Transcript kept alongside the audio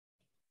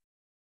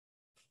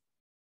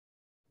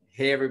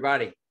Hey,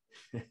 everybody.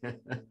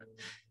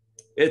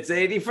 It's the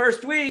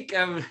 81st week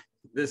of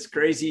this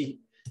crazy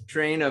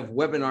train of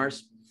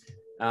webinars.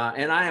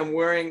 And I am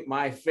wearing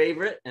my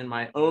favorite and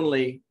my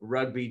only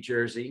rugby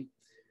jersey,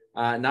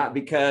 not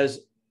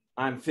because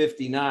I'm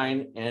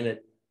 59 and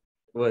it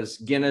was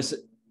Guinness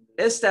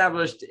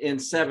established in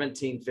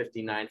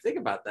 1759. Think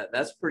about that.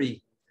 That's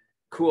pretty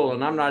cool.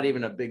 And I'm not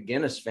even a big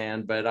Guinness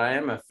fan, but I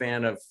am a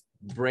fan of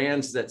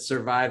brands that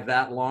survived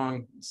that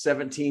long,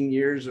 17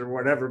 years or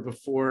whatever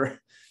before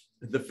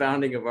the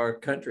founding of our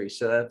country.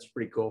 So that's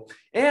pretty cool.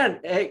 And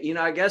hey,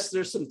 I guess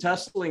there's some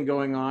tussling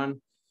going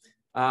on,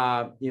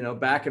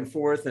 back and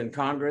forth in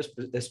Congress,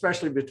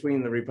 especially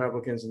between the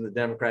Republicans and the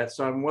Democrats.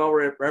 So I'm well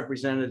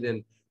represented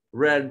in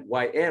red,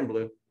 white, and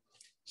blue.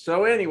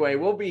 So anyway,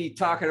 we'll be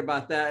talking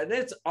about that. And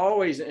it's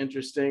always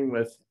interesting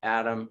with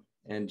Adam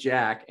and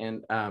Jack.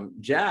 And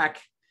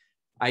Jack,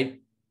 I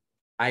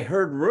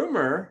heard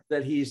rumor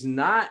that he's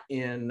not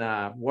in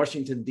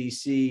Washington,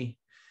 D.C.,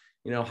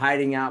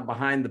 hiding out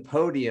behind the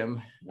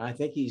podium. I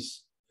think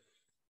he's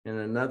in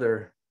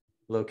another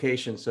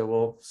location. So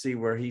we'll see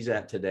where he's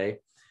at today.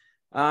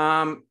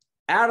 Adam,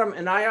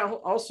 and I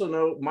also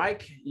know,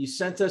 Mike, you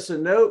sent us a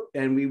note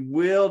and we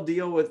will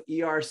deal with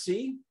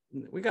ERC.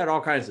 We got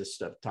all kinds of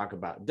stuff to talk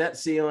about. Debt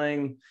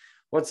ceiling.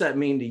 What's that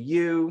mean to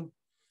you?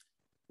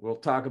 We'll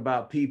talk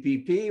about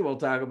PPP. We'll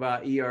talk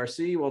about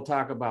ERC. We'll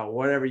talk about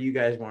whatever you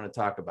guys want to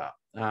talk about.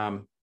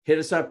 Hit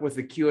us up with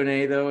the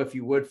Q&A, though, if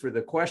you would, for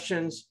the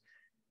questions.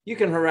 You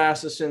can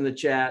harass us in the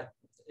chat.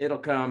 It'll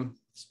come,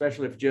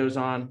 especially if Joe's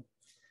on.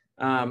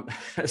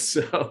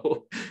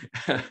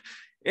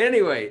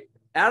 Anyway,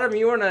 Adam,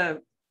 you want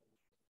to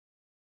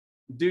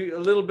do a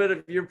little bit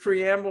of your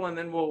preamble, and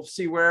then we'll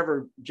see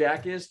wherever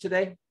Jack is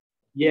today?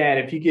 Yeah, and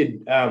if you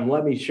could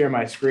let me share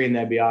my screen,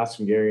 that'd be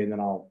awesome, Gary, and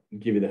then I'll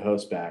give you the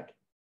host back.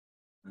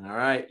 All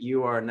right,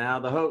 you are now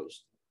the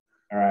host.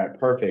 All right,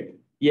 perfect.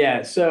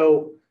 Yeah,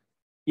 so,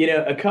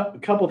 a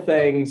couple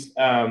things.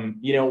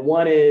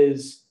 One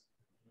is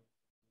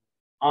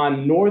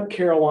on North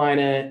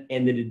Carolina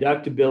and the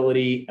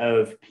deductibility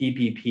of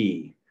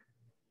PPP.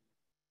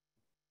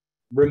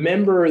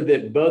 Remember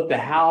that both the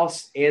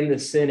House and the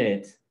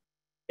Senate,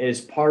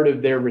 as part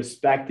of their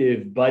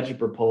respective budget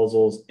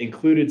proposals,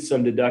 included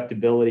some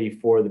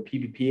deductibility for the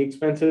PPP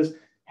expenses.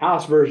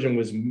 House version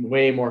was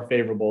way more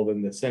favorable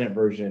than the Senate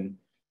version.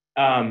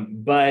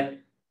 But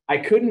I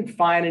couldn't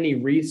find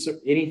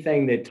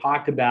anything that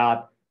talked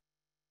about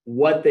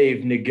what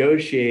they've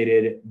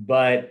negotiated,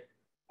 but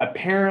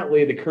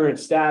apparently the current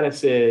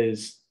status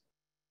is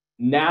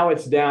now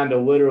it's down to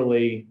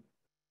literally,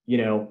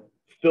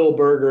 Phil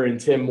Berger and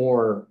Tim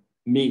Moore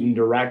meeting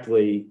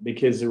directly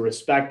because the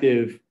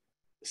respective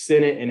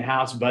Senate and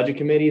House budget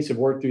committees have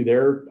worked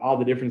through all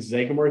the differences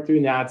they can work through.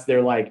 Now it's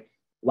their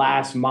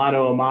last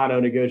mano a mano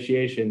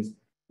negotiations.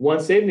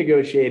 Once they've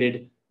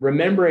negotiated,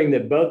 remembering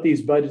that both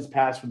these budgets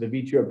passed with a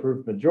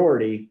veto-approved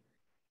majority,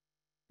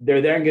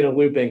 they're then going to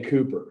loop in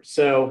Cooper.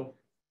 So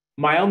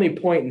my only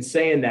point in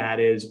saying that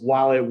is,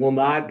 while it will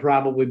not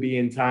probably be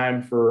in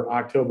time for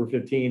October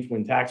 15th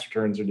when tax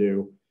returns are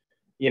due,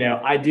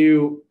 I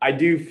do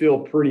feel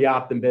pretty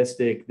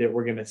optimistic that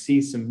we're going to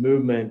see some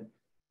movement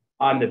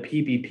on the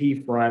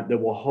PPP front that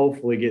will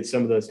hopefully get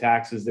some of those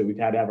taxes that we've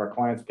had to have our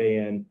clients pay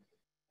in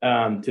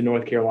to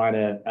North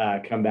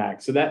Carolina come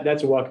back. So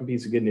that's a welcome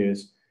piece of good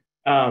news.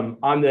 On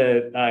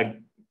the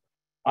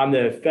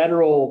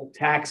federal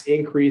tax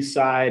increase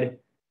side,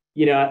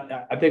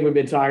 I think we've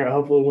been talking,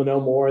 hopefully we'll know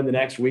more in the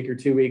next week or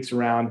 2 weeks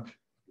around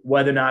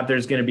whether or not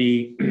there's going to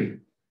be,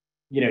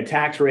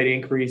 tax rate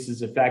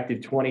increases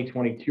effective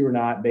 2022 or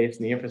not based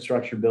on the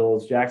infrastructure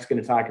bills. Jack's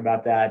going to talk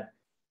about that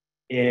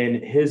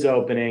in his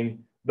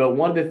opening. But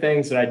one of the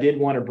things that I did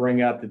want to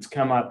bring up that's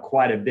come up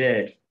quite a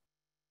bit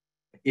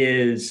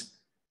is,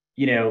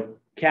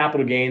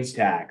 capital gains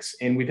tax.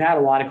 And we've had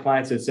a lot of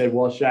clients that said,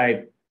 well, should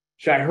I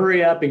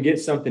hurry up and get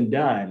something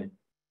done?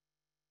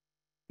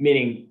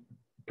 Meaning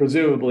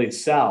presumably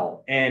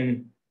sell.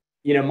 And,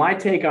 my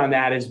take on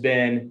that has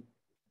been,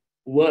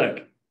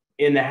 look,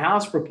 in the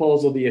House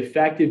proposal, the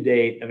effective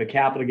date of a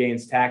capital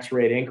gains tax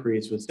rate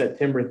increase was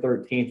September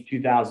 13th,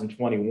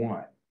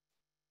 2021.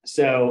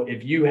 So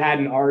if you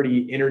hadn't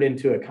already entered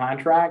into a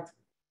contract,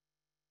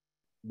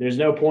 there's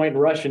no point in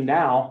rushing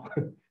now,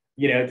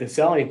 to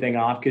sell anything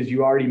off because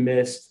you already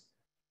missed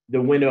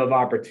the window of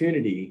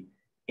opportunity.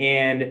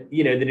 And,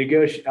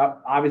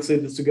 obviously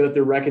this will go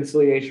through a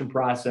reconciliation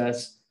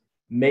process.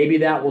 Maybe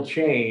that will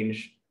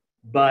change,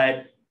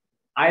 but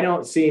I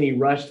don't see any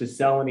rush to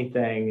sell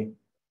anything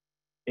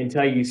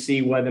until you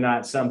see whether or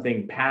not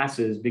something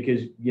passes,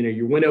 because,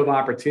 your window of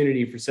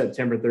opportunity for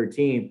September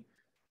 13th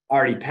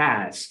already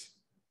passed,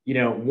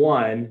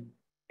 one.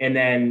 And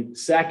then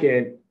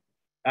second,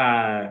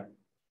 if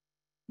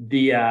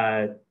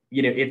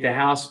the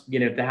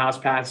House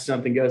passes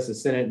something, goes to the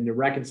Senate and it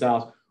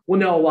reconciles, we'll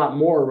know a lot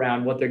more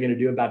around what they're going to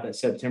do about that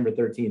September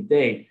 13th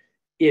date,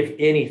 if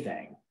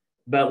anything.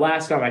 But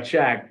last time I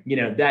checked,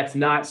 that's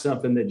not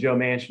something that Joe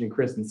Manchin and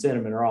Kristen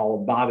Sinema are all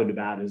bothered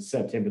about, is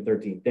September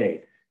 13th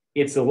date.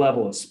 It's the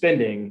level of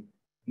spending,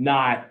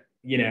 not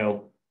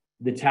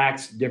the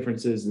tax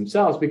differences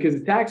themselves, because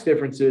the tax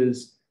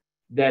differences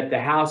that the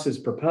House has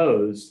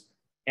proposed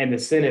and the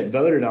Senate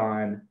voted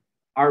on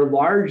are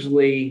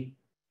largely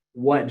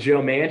what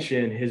Joe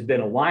Manchin has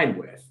been aligned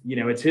with.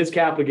 It's his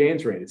capital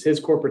gains rate, it's his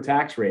corporate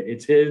tax rate,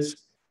 it's his,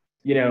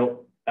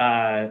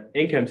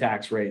 income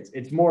tax rates.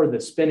 It's more the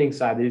spending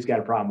side that he's got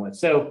a problem with.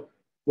 So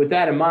with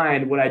that in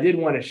mind, what I did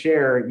want to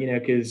share,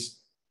 because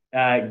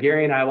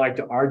Gary and I like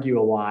to argue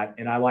a lot,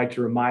 and I like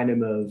to remind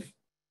him of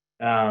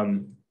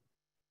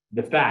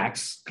the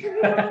facts. It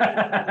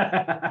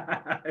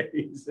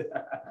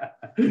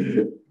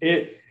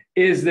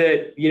is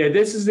that,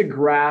 this is a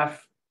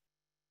graph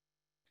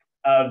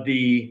of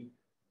the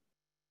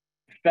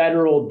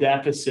federal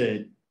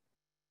deficit.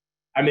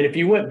 I mean, if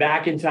you went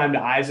back in time to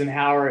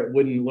Eisenhower, it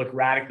wouldn't look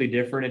radically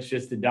different. It's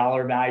just the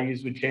dollar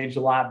values would change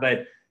a lot.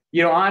 But,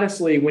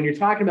 honestly, when you're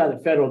talking about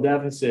the federal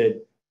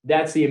deficit,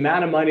 that's the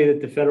amount of money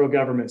that the federal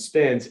government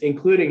spends,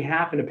 including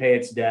having to pay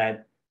its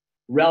debt,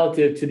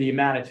 relative to the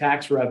amount of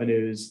tax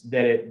revenues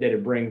that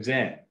it brings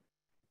in.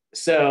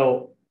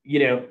 So,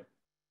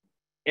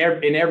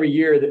 every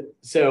year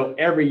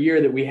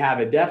that we have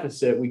a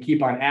deficit, we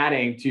keep on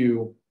adding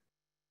to,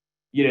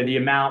 the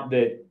amount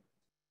that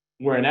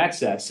we're in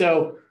excess.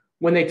 So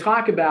when they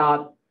talk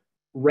about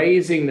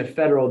raising the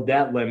federal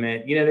debt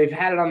limit, they've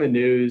had it on the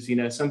news,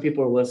 some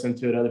people are listening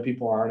to it, other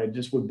people aren't. It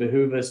just would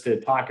behoove us to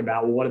talk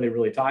about, well, what are they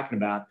really talking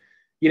about?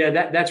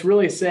 That's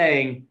really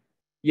saying,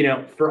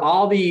 for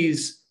all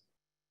these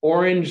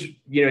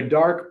orange,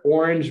 dark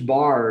orange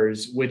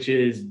bars, which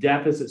is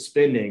deficit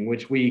spending,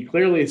 which we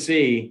clearly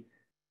see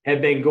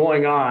have been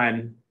going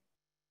on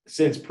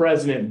since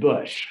President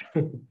Bush.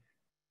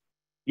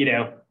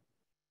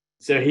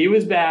 So he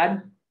was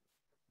bad.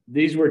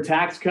 These were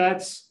tax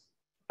cuts,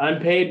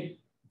 unpaid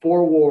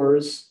for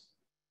wars,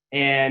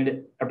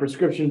 and a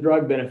prescription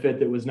drug benefit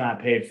that was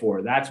not paid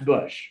for. That's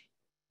Bush.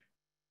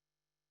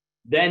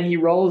 Then he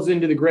rolls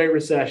into the Great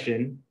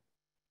Recession.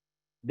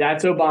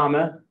 That's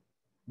Obama.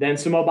 Then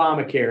some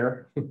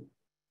Obamacare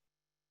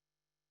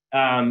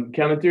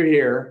coming through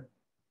here.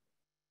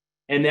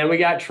 And then we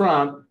got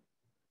Trump.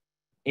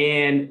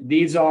 And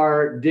these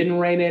didn't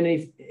rein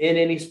in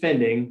any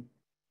spending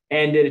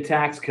and did a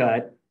tax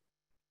cut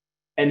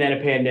and then a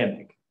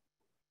pandemic.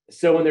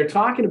 So when they're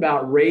talking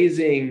about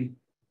raising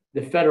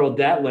the federal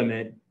debt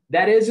limit,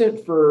 that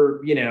isn't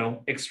for,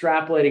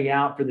 extrapolating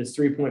out for this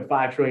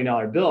 $3.5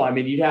 trillion bill. I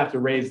mean, you'd have to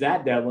raise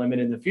that debt limit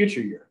in the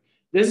future year.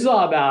 This is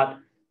all about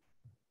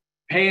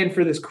paying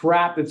for this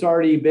crap that's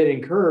already been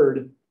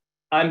incurred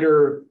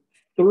under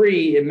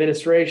 3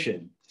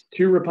 administrations,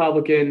 2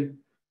 Republican,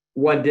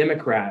 1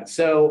 Democrat.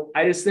 So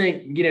I just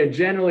think,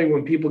 generally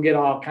when people get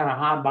all kind of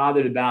hot and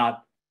bothered about,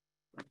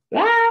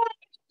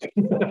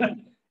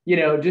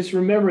 just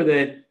remember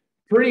that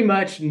pretty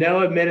much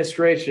no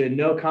administration,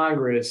 no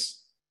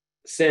Congress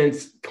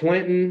since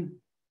Clinton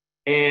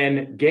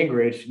and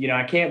Gingrich,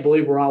 I can't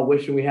believe we're all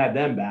wishing we had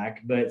them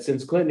back, but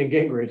since Clinton and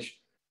Gingrich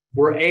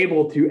were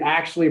able to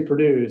actually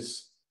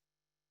produce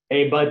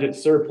a budget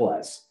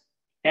surplus.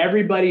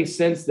 Everybody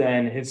since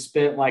then has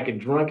spent like a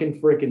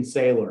drunken freaking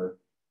sailor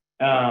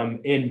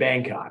in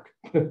Bangkok.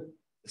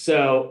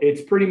 So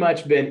it's pretty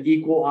much been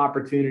equal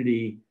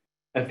opportunity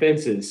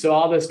offenses. So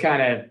all this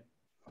kind of,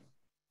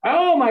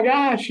 oh my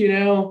gosh,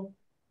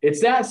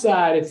 it's that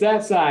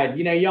side,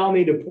 y'all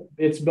need to,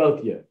 it's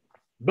both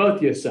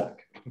you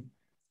suck.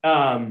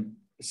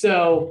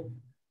 So,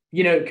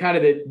 kind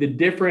of the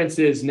difference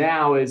is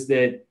now is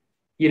that,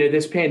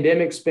 this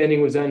pandemic spending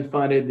was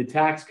unfunded, the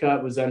tax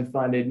cut was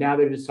unfunded. Now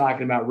they're just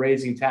talking about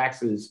raising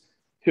taxes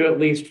to at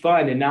least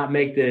fund and not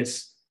make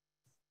this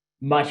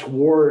much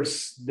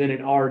worse than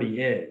it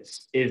already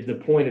is the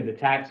point of the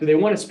tax. So they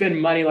want to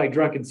spend money like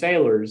drunken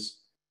sailors,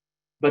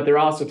 but they're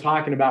also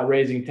talking about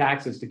raising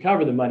taxes to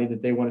cover the money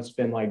that they want to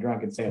spend like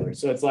drunken sailors.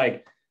 So it's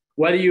like,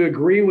 whether you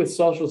agree with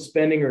social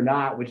spending or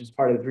not, which is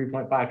part of the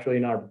 $3.5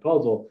 trillion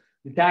proposal,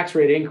 the tax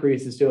rate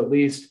increase is to at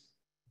least,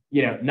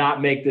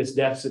 not make this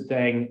deficit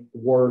thing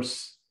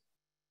worse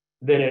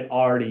than it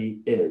already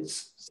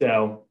is.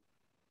 So,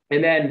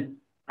 and then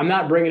I'm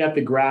not bringing up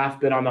the graph,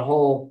 but on the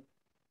whole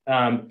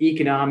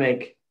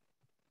economic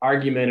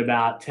argument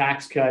about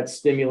tax cuts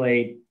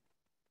stimulate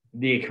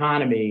the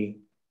economy,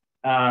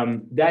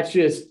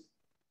 that's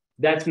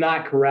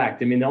not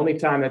correct. I mean, the only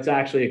time that's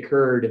actually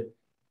occurred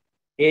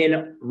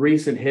in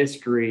recent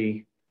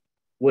history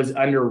was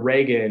under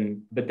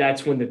Reagan, but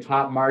that's when the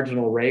top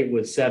marginal rate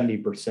was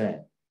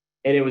 70%.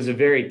 And it was a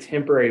very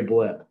temporary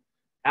blip.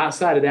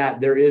 Outside of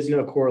that, there is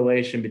no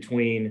correlation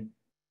between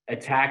a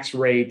tax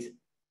rate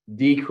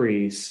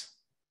decrease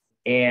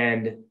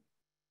and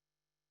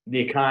the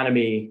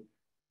economy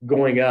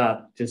going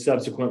up to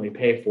subsequently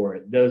pay for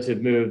it. Those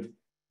have moved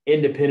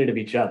independent of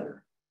each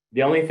other.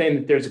 The only thing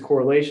that there's a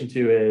correlation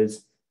to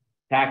is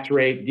tax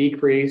rate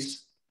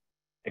decrease,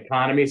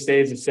 economy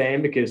stays the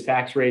same because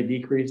tax rate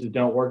decreases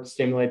don't work to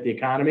stimulate the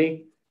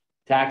economy.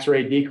 Tax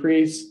rate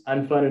decrease,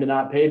 unfunded and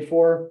not paid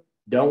for,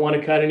 don't want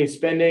to cut any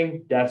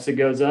spending, deficit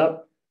goes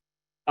up.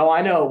 Oh,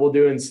 I know what we'll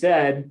do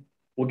instead.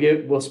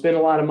 we'll spend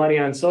a lot of money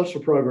on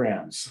social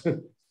programs,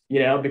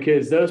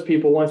 because those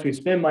people, once we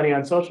spend money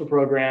on social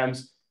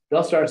programs,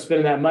 they'll start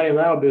spending that money and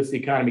that'll boost the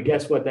economy.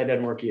 Guess what? That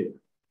doesn't work either.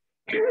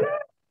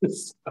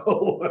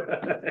 So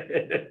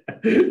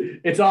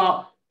it's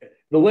all,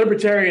 the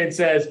libertarian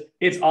says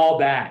it's all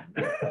bad.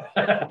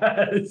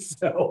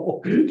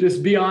 So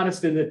just be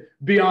honest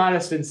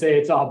and say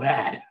it's all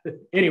bad.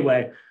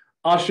 Anyway,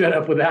 I'll shut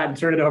up with that and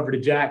turn it over to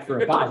Jack for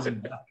a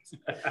positive note.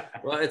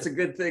 Well, it's a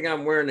good thing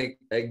I'm wearing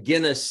a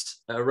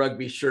Guinness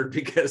rugby shirt,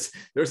 because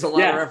there's a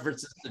lot of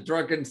references to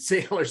drunken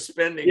sailor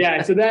spending.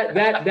 Yeah, so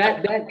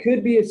that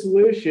could be a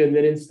solution,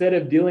 that instead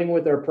of dealing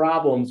with our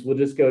problems, we'll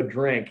just go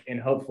drink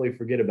and hopefully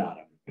forget about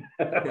them.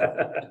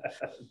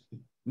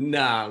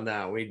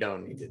 No, we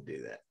don't need to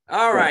do that.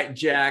 All right,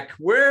 Jack,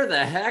 where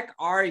the heck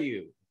are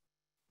you?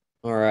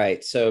 All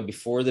right. So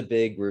before the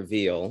big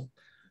reveal,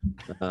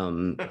 a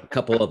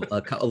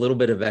little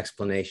bit of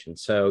explanation.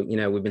 So,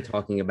 we've been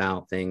talking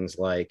about things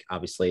like,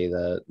 obviously,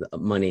 the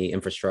money,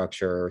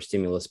 infrastructure,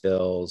 stimulus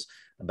bills,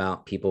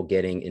 about people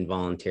getting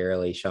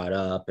involuntarily shot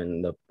up,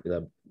 and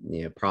the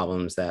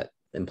problems that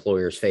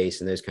employers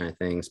face and those kind of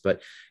things.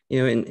 But,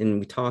 and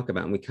we talk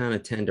about, and we kind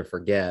of tend to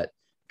forget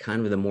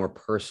kind of the more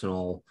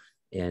personal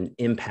and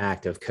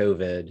impact of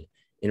COVID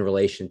in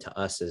relation to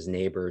us as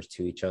neighbors,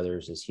 to each other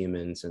as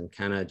humans, and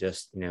kind of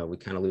just, we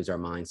kind of lose our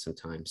minds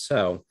sometimes.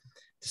 So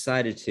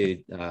decided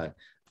to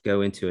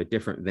go into a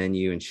different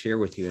venue and share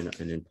with you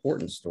an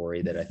important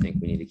story that I think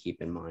we need to keep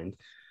in mind.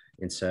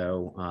 And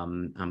so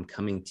I'm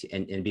coming to,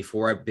 and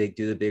before I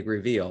do the big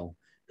reveal,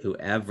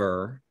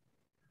 whoever's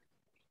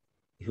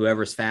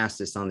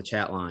fastest on the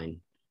chat line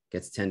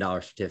gets a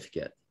 $10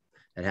 certificate.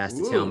 It has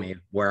to tell me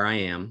where I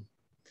am.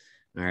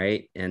 All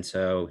right. And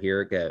so here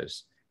it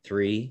goes.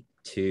 3,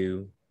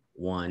 2,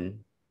 1,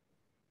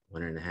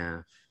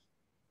 1.5.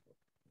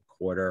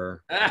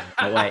 Quarter.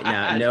 Oh, wait,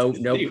 no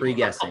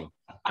pre-guessing.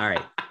 All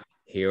right,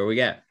 here we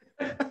go.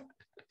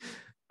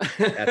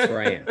 That's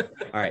where I am.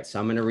 All right, so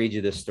I'm going to read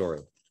you this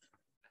story.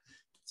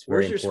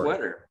 Where's your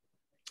sweater?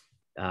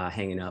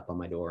 Hanging up on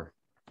my door.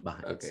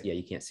 Behind. Okay. Yeah,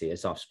 you can't see it.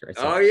 It's off screen.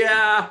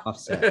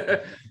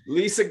 Offset.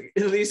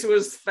 Lisa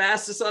was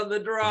fastest on the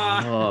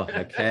draw. Oh,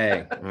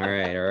 okay. All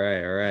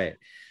right.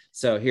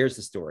 So here's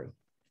the story.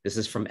 This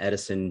is from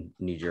Edison,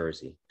 New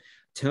Jersey.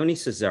 Tony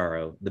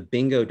Cesaro, the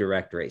bingo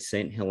director at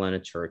St. Helena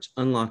Church,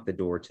 unlocked the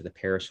door to the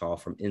parish hall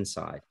from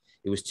inside.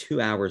 It was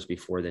 2 hours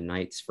before the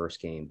night's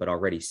first game, but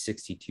already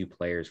 62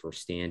 players were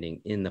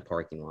standing in the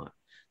parking lot.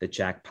 The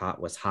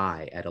jackpot was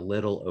high at a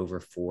little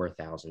over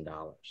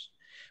 $4,000.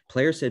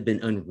 Players had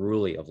been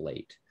unruly of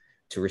late.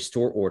 To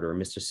restore order,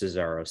 Mr.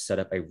 Cesaro set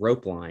up a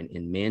rope line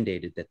and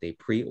mandated that they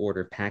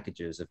pre-order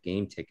packages of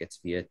game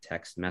tickets via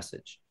text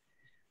message.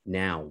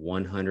 Now,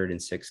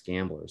 106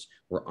 gamblers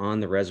were on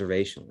the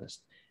reservation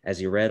list. As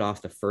he read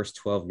off the first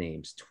 12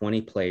 names,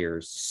 20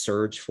 players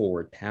surged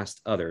forward past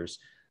others,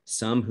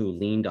 some who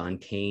leaned on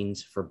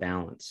canes for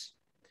balance.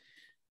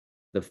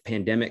 The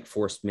pandemic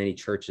forced many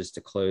churches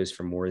to close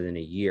for more than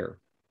a year.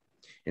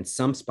 In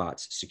some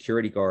spots,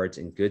 security guards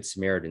and Good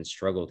Samaritans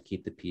struggled to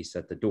keep the peace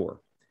at the door.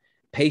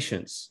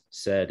 Patience,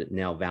 said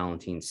Nell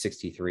Valentine,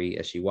 63,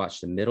 as she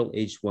watched a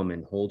middle-aged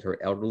woman hold her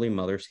elderly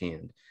mother's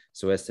hand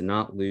so as to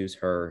not lose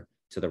her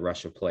to the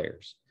rush of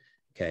players.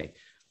 Okay.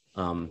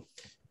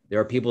 There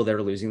are people that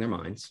are losing their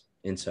minds.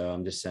 And so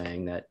I'm just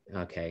saying that,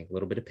 okay, a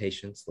little bit of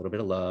patience, a little bit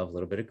of love, a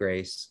little bit of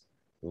grace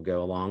will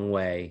go a long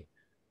way,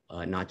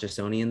 not just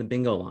only in the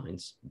bingo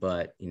lines,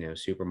 but,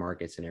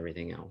 supermarkets and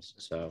everything else.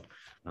 So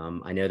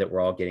I know that we're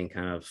all getting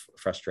kind of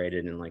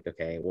frustrated and like,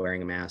 okay,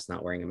 wearing a mask,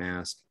 not wearing a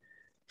mask,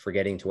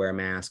 forgetting to wear a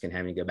mask and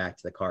having to go back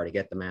to the car to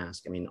get the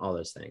mask. I mean, all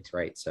those things,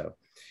 right? So,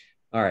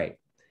 all right.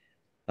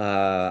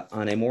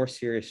 On a more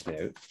serious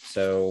note,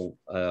 so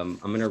I'm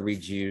going to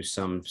read you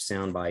some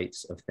sound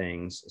bites of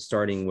things,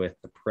 starting with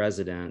the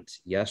president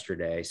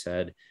yesterday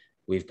said,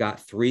 we've got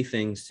 3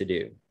 things to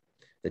do: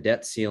 the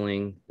debt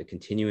ceiling, the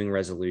continuing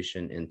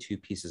resolution, and 2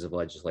 pieces of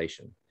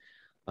legislation.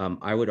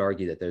 I would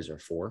argue that those are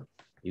 4.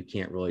 You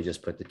can't really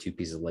just put the 2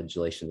 pieces of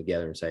legislation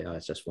together and say, oh,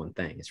 it's just one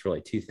thing. It's really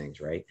 2 things,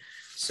 right?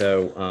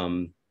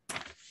 So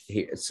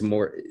here's some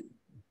more.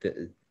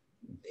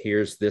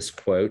 Here's this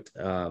quote.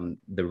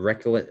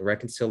 The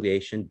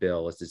reconciliation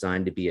bill is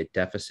designed to be a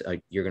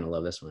deficit. You're going to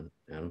love this one,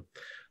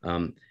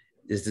 Adam.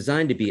 Is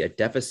designed to be a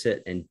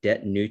deficit and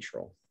debt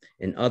neutral.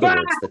 In other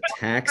words, the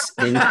tax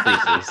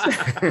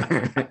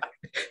increases.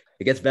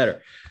 It gets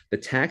better. The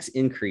tax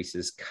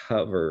increases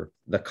cover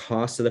the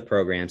cost of the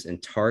programs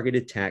and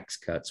targeted tax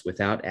cuts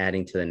without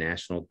adding to the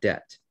national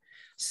debt.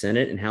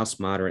 Senate and House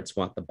moderates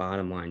want the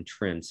bottom line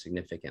trimmed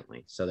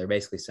significantly. So they're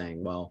basically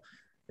saying, well,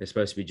 it's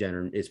supposed to be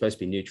it's supposed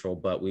to be neutral,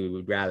 but we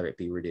would rather it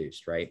be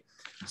reduced, right?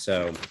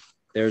 So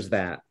there's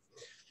that.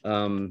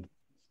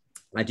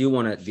 I do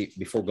want to,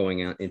 before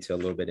going out into a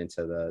little bit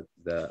into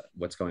the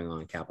what's going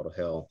on in Capitol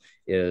Hill,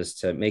 is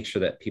to make sure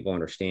that people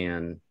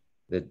understand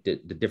the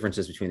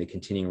differences between the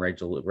continuing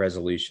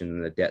resolution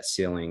and the debt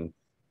ceiling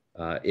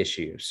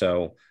issue.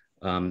 So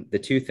the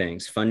 2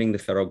 things: funding the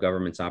federal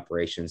government's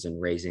operations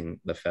and raising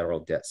the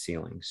federal debt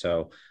ceiling.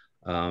 So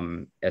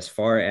As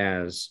far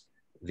as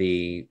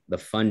the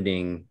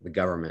funding the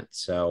government,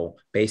 so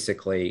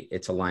basically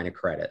it's a line of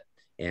credit,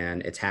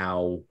 and it's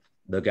how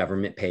the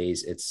government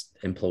pays its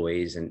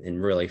employees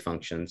and really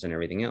functions and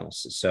everything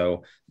else.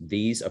 So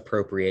these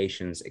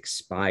appropriations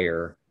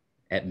expire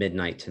at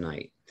midnight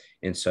tonight.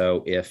 And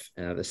so if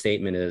the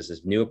statement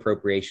is new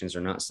appropriations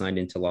are not signed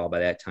into law by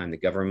that time, the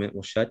government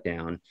will shut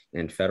down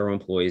and federal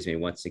employees may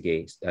once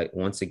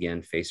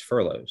again face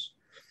furloughs.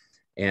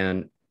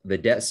 And the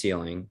debt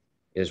ceiling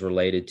is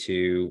related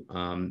to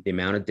the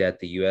amount of debt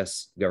the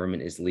U.S.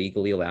 government is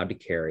legally allowed to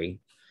carry,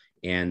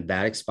 and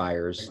that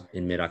expires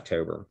in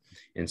mid-October.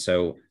 And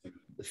so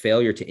the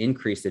failure to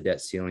increase the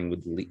debt ceiling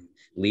would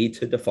lead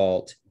to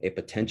default, a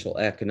potential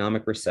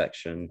economic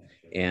recession,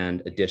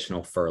 and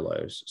additional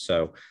furloughs.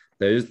 So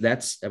I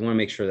want to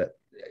make sure that,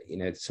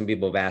 some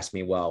people have asked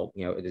me, well,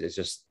 it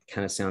just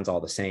kind of sounds all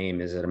the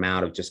same. Is it a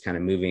matter of just kind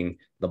of moving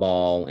the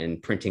ball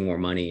and printing more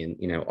money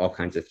and, all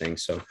kinds of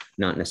things? So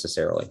not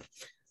necessarily.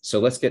 So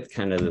let's get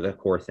kind of to the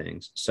core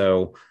things.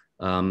 So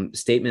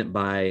statement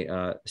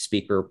by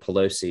Speaker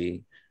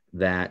Pelosi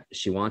that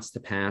she wants to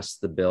pass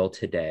the bill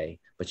today,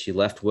 but she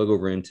left wiggle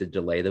room to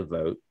delay the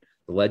vote.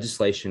 The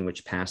legislation,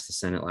 which passed the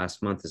Senate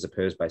last month, is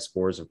opposed by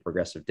scores of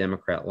progressive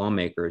Democrat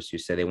lawmakers who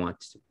say they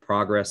want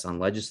progress on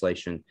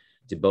legislation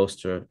to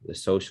bolster the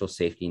social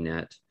safety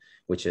net,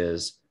 which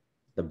is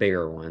the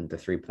bigger one, the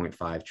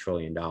 $3.5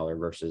 trillion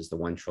versus the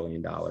 $1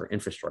 trillion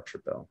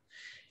infrastructure bill.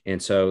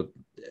 And so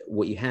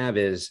what you have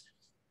is,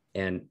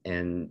 and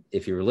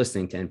if you were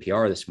listening to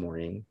NPR this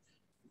morning,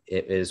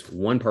 it is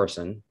one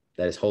person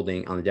that is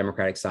holding on the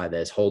Democratic side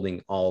that is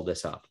holding all of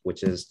this up,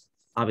 which is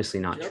obviously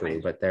not true,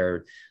 but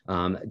they're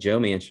Joe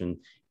Manchin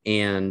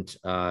and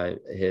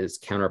his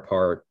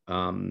counterpart,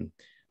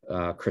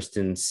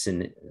 Kristen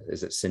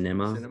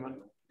Sinema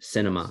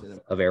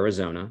of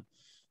Arizona.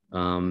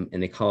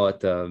 And they call it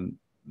the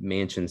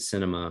Manchin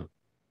Sinema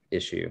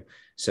issue.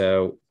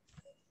 So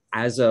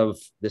as of,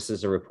 this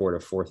is a report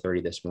of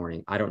 4:30 this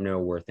morning. I don't know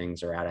where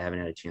things are at. I haven't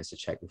had a chance to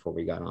check before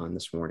we got on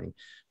this morning,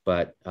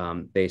 but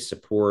they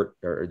support,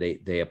 or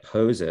they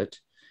oppose it.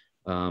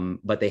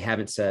 But they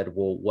haven't said,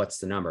 well, what's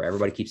the number?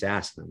 Everybody keeps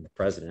asking them, the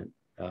president,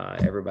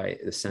 everybody,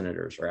 the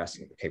senators are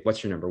asking, okay,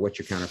 what's your number? What's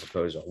your counter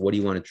proposal? What do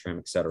you want to trim,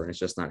 et cetera? And it's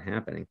just not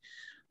happening.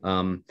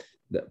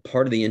 The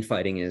part of the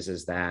infighting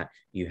is that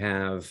you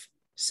have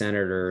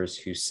senators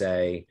who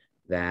say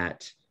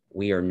that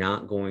we are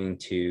not going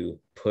to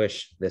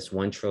push this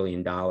 $1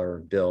 trillion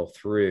bill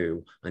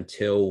through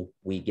until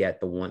we get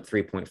the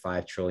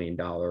 $3.5 trillion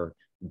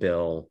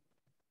bill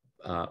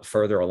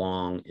further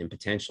along and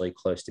potentially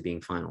close to being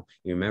final.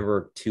 You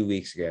remember 3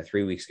 weeks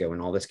ago, when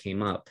all this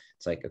came up,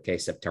 it's like, okay,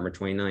 September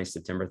 29th,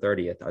 September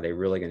 30th, are they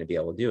really going to be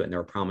able to do it? And there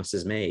were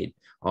promises made,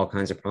 all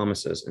kinds of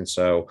promises. And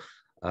so,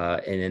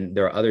 and then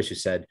there are others who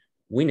said,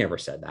 we never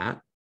said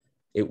that.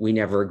 We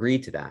never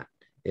agreed to that.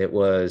 It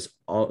was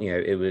all,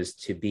 it was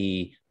to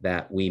be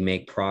that we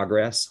make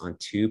progress on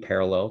two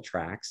parallel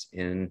tracks,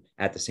 and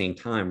at the same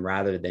time,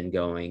 rather than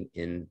going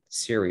in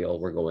serial,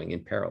 we're going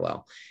in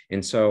parallel.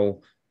 And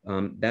so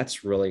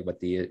that's really what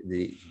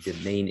the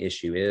main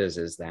issue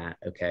is that,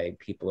 okay,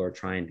 people are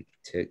trying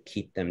to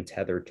keep them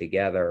tethered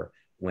together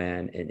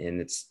and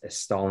it's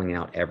stalling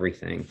out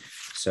everything.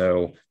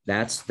 So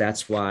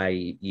that's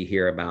why you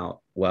hear about,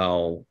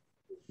 well,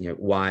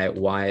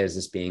 why is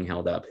this being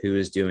held up? Who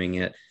is doing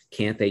it?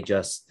 Can't they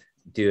just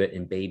do it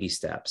in baby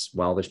steps?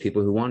 Well, there's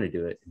people who want to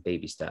do it in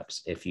baby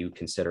steps. If you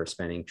consider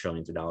spending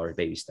trillions of dollars,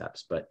 baby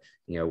steps, but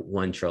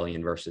 1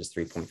 trillion versus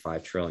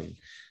 3.5 trillion.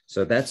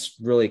 So that's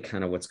really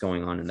kind of what's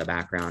going on in the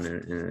background.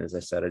 And as I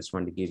said, I just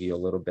wanted to give you a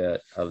little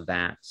bit of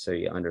that so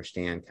you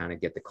understand, kind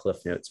of get the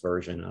Cliff Notes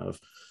version of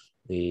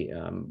the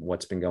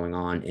what's been going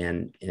on.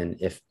 And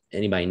if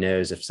anybody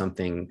knows if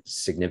something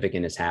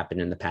significant has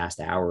happened in the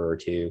past hour or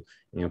two,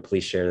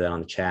 please share that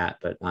on the chat.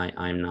 But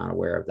I'm not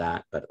aware of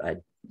that. But I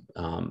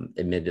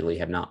admittedly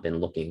have not been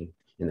looking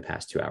in the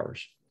past 2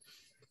 hours.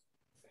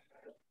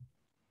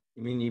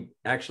 You mean you've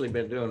actually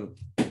been doing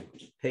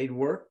paid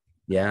work?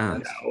 Yeah,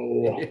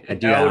 No. I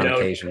do that on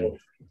occasion.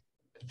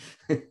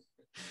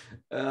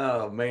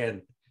 Oh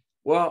man.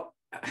 Well,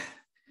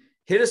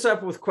 hit us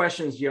up with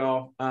questions,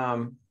 y'all.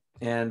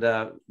 And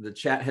the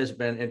chat has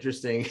been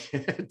interesting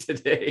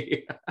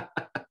today.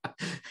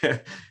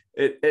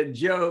 And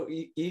Joe,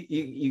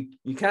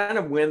 you kind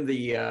of win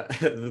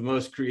the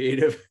most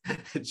creative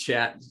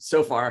chat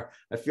so far.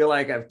 I feel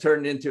like I've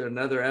turned into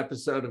another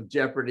episode of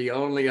Jeopardy,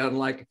 only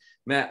unlike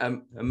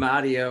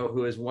Amadio,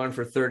 who has won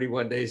for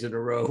 31 days in a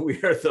row.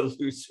 We are the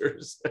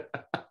losers.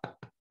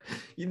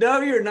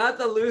 You're not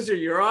the loser.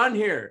 You're on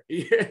here.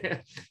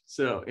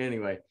 So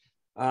anyway,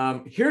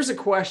 here's a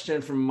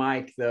question from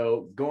Mike,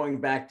 though, going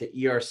back to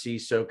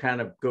ERC. So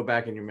kind of go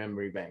back in your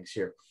memory banks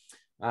here.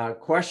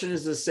 Question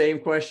is the same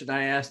question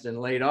I asked in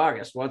late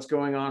August. What's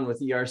going on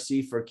with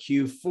ERC for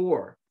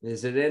Q4?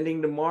 Is it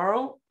ending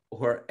tomorrow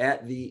or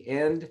at the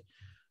end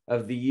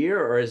of the year,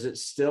 or is it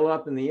still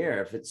up in the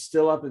air? If it's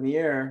still up in the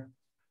air,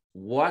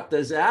 what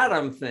does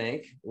Adam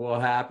think will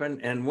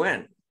happen and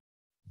when?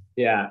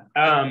 Yeah.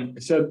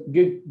 So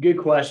good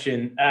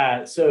question.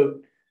 So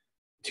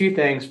two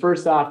things.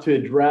 First off, to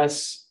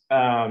address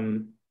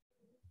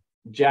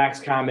Jack's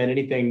comment,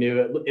 anything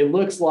new, it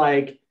looks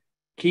like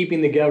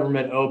keeping the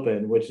government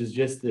open, which is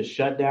just the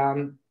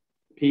shutdown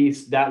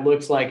piece, that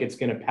looks like it's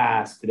going to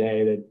pass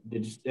today. The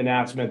just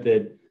announcement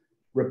that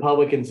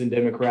Republicans and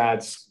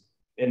Democrats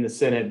in the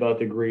Senate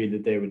both agreed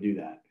that they would do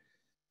that.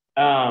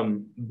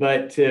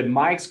 But to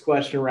Mike's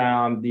question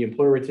around the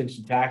employer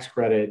retention tax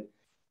credit,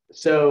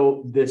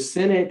 so the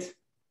Senate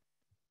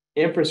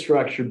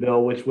infrastructure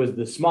bill, which was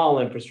the small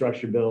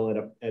infrastructure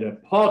bill at a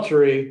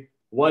paltry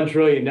 $1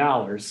 trillion,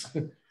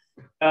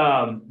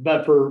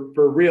 but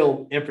for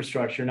real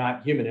infrastructure,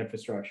 not human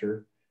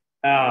infrastructure,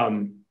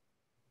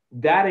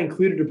 that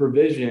included a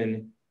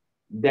provision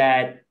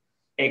that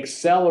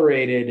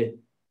accelerated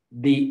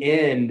the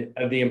end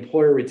of the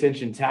employer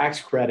retention tax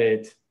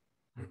credit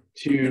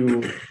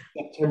to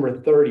September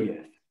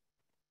 30th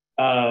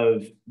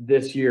of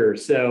this year.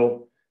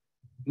 So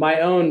my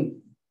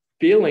own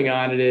feeling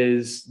on it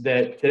is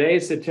that today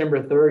is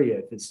September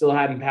 30th. It still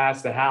hadn't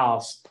passed the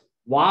House.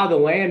 Law of the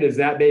land is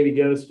that baby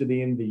goes to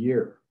the end of the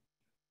year.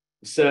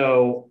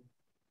 So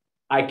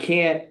I'm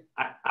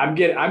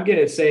going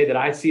to say that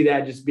I see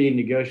that just being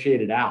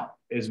negotiated out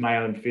is my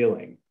own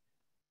feeling.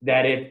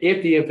 That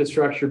if the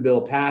infrastructure bill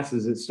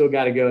passes, it's still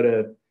got to go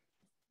to,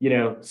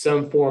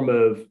 some form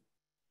of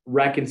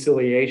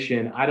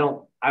reconciliation. I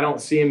don't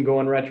see him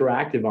going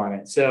retroactive on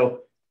it.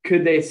 So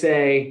could they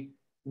say,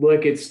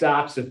 look, it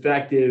stops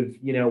effective,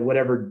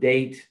 whatever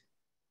date,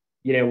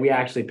 we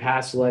actually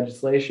pass the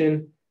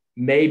legislation?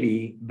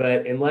 Maybe,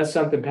 but unless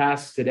something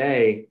passes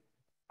today,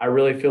 I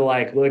really feel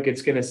like, look,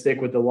 it's going to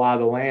stick with the law of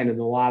the land, and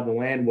the law of the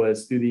land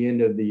was through the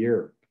end of the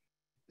year.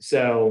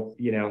 So,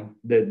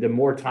 the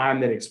more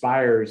time that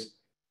expires,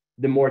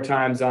 the more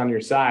time's on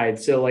your side.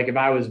 So like if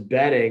I was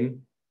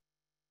betting,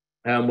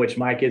 which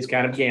my kid's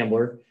kind of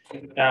gambler,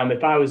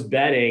 if I was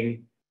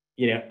betting,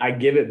 I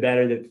give it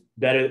better.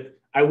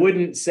 I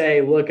wouldn't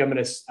say, look, I'm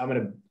going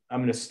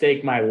to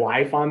stake my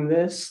life on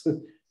this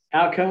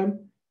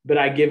outcome, but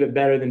I give it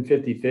better than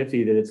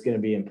 50-50 that it's going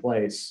to be in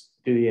place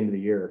through the end of the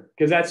year.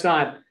 Because that's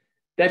not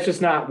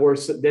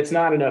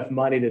enough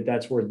money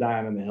that's worth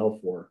dying on the hill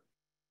for.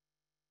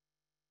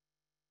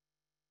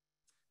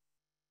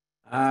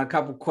 A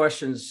couple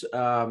questions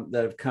that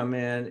have come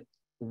in.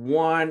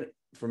 One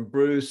from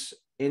Bruce: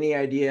 any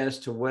idea as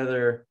to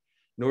whether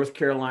North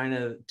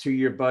Carolina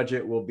 2-year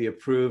budget will be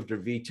approved or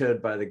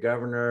vetoed by the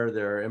governor?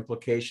 There are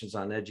implications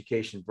on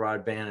education,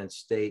 broadband, and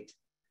state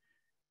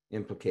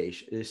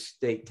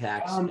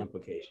tax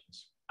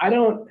implications.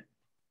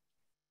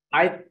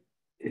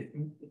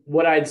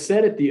 What I'd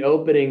said at the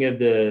opening of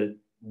the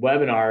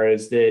webinar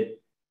is that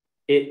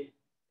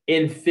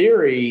in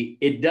theory,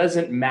 it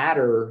doesn't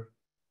matter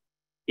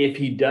if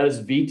he does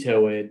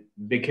veto it,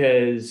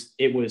 because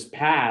it was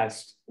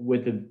passed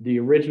with the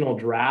original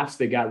drafts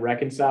that got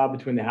reconciled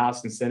between the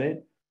House and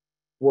Senate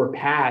were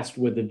passed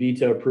with the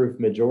veto-proof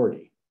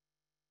majority.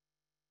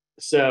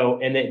 So,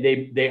 and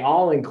they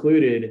all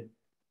included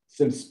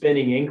some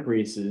spending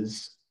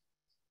increases.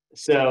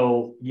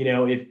 So,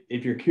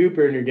 if you're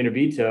Cooper and you're going to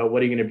veto,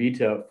 what are you going to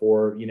veto it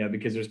for?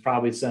 Because there's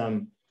probably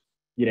some,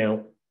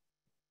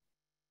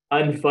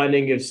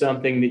 unfunding of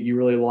something that you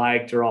really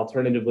liked, or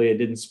alternatively, it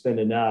didn't spend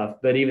enough.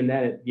 But even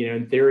then,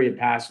 in theory, it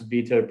passed with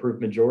veto-proof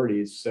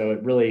majorities. So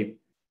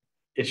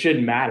it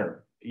shouldn't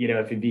matter,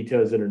 if he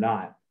vetoes it or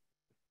not.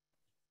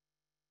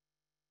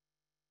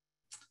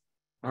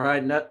 All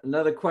right.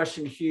 Another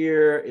question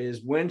here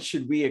is, when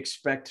should we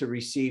expect to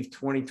receive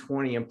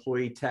 2020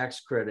 employee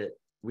tax credit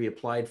we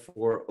applied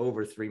for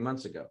over 3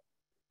 months ago?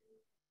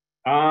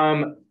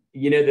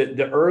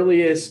 The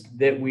earliest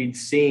that we'd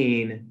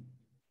seen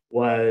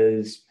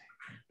was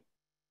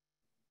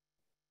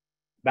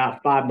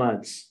about 5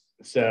 months.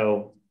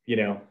 So,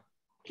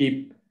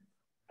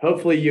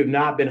 hopefully you've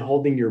not been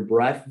holding your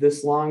breath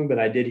this long, but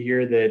I did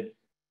hear that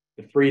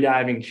the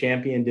freediving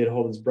champion did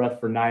hold his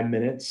breath for 9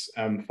 minutes.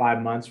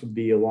 5 months would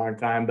be a long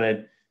time,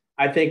 but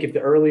I think if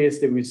the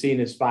earliest that we've seen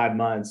is 5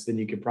 months, then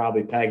you could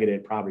probably peg it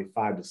at probably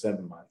 5 to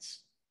 7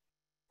 months.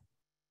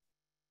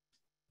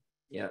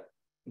 Yeah,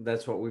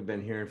 that's what we've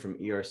been hearing from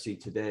ERC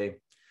today.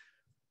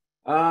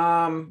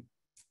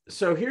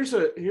 So here's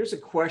a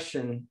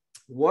question.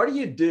 What do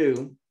you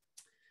do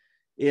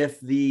if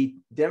the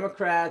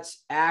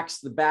Democrats axe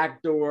the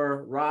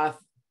backdoor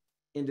Roth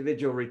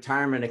individual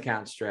retirement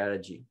account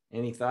strategy?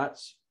 Any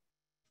thoughts?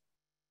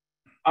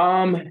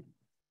 Well,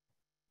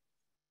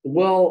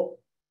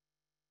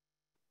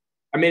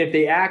 if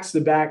they axe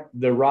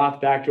the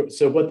Roth backdoor,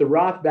 so what the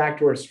Roth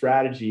backdoor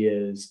strategy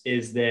is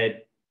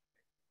that,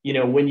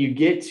 when you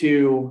get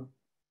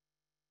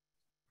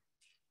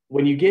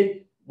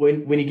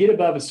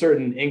above a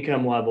certain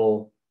income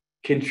level,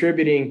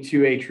 contributing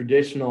to a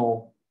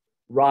traditional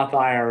Roth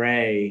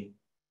IRA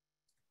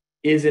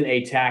isn't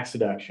a tax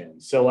deduction.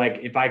 So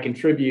like if I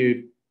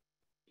contribute,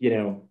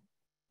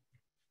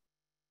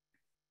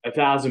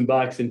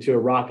 $1,000 into a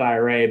Roth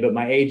IRA, but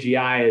my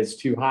AGI is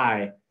too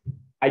high,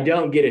 I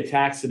don't get a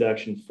tax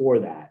deduction for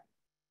that.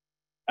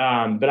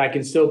 but I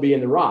can still be in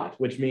the Roth,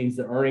 which means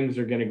the earnings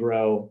are going to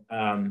grow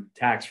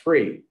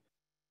tax-free.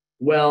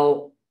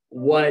 Well,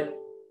 what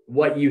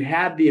you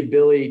have the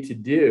ability to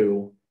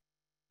do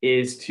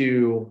is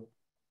to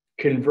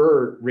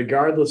convert,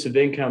 regardless of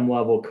income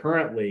level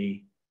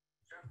currently,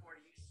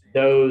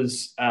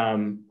 those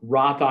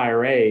Roth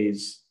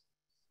IRAs,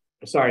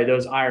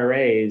 those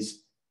IRAs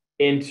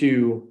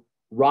into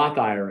Roth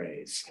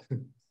IRAs,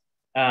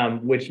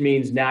 which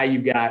means now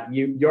you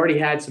already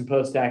had some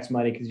post-tax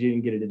money because you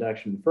didn't get a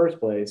deduction in the first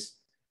place.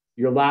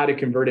 You're allowed to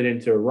convert it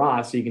into a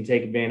Roth so you can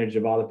take advantage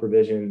of all the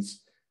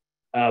provisions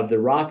of the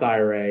Roth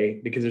IRA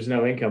because there's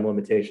no income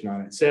limitation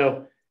on it.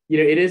 So,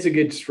 it is a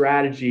good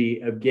strategy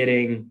of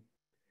getting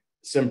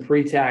some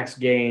pre-tax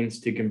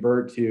gains to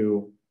convert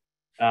to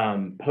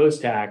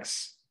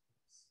post-tax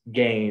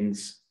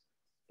gains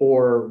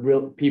for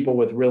real people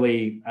with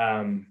really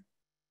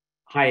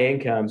high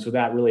incomes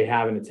without really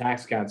having a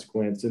tax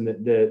consequence. And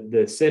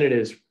the Senate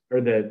is,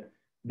 or the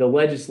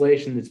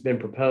legislation that's been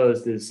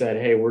proposed has said,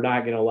 hey, we're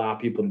not going to allow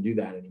people to do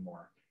that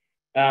anymore.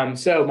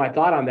 So my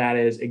thought on that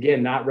is,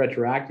 again, not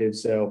retroactive.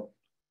 So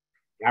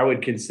I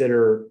would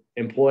consider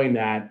employing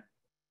that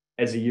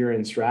as a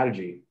year-end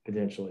strategy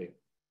potentially.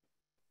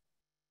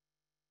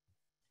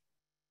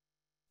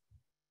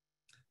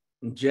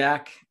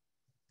 Jack,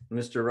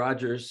 Mr.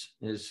 Rogers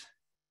is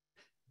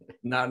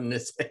nodding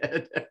his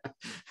head.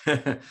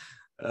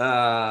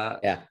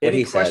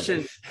 Any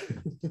question?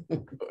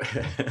 I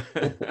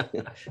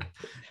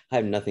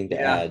have nothing to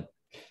add.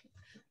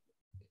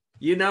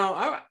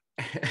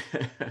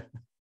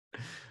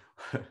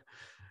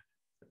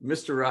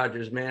 Mr.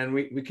 Rogers, man,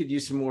 we could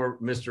use some more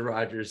Mr.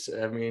 Rogers.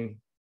 I mean,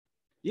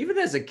 even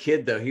as a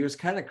kid, though, he was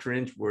kind of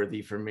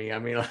cringeworthy for me. I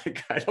mean,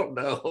 like, I don't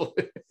know.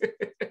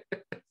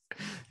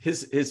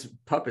 His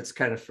puppets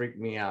kind of freaked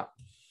me out.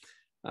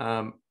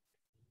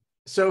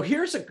 So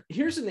here's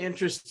an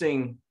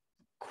interesting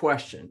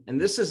question, and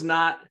this is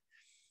not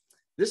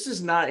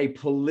a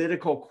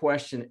political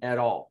question at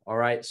all. All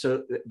right.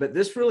 So, but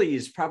this really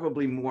is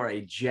probably more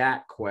a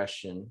Jack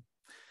question.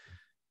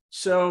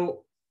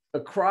 So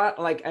across,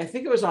 like, I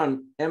think it was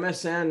on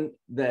MSN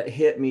that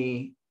hit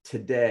me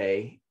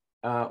today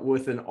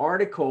with an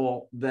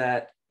article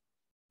that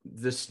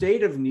the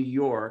state of New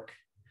York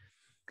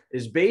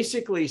is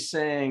basically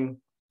saying,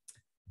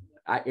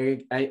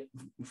 I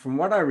from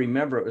what I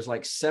remember, it was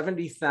like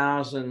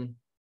 70,000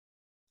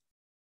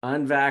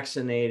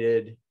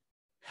 unvaccinated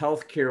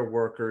healthcare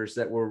workers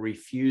that were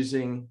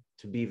refusing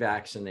to be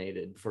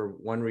vaccinated for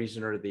one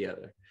reason or the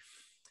other.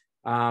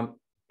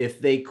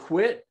 If they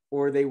quit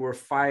or they were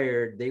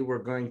fired, they were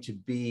going to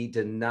be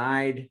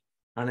denied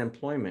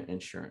unemployment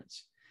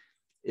insurance.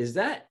 Is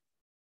that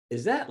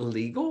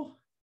legal?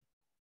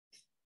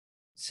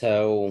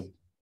 So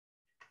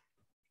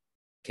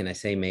can I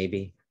say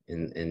maybe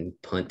and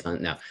punt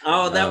on? No.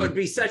 Oh, that would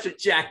be such a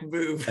Jack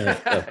move.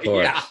 Of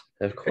course. Yeah.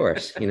 Of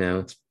course,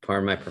 it's part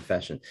of my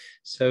profession.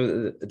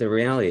 So the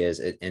reality is,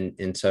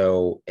 and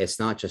so it's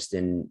not just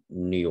in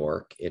New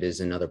York, it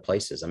is in other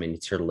places. I mean,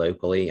 it's here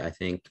locally. I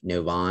think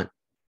Novant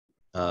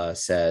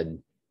said,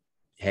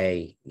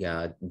 hey,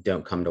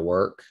 don't come to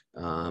work.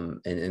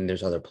 And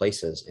there's other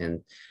places.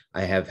 And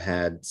I have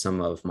had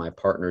some of my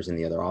partners in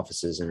the other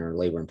offices in our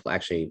labor and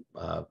actually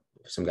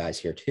some guys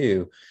here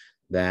too,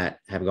 that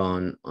have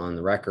gone on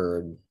the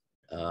record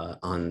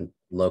on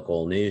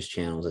local news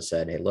channels that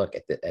said, hey, look,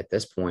 at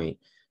this point,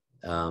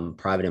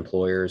 private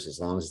employers, as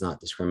long as it's not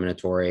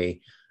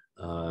discriminatory,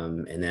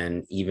 and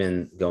then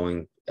even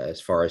going as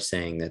far as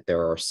saying that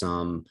there are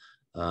some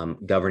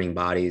governing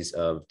bodies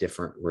of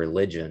different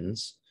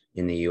religions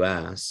in the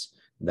US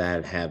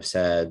that have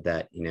said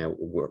that,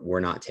 we're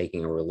not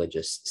taking a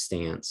religious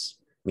stance,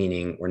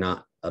 meaning we're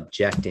not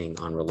objecting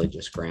on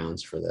religious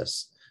grounds for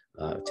this.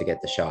 To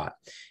get the shot.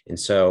 And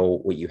so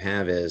what you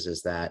have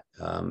is that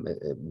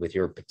with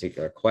your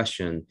particular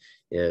question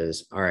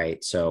is, all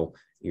right, so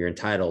you're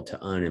entitled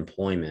to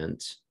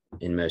unemployment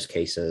in most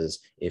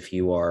cases if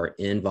you are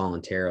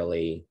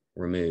involuntarily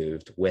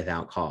removed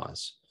without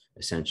cause,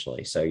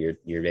 essentially. So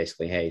you're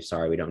basically, hey,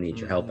 sorry, we don't need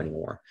your help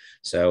anymore.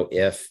 So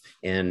if,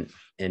 and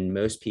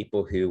most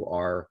people who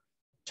are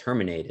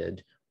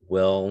terminated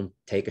will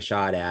take a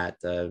shot at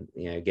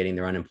getting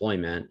their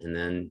unemployment, and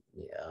then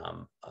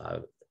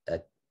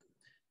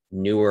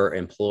newer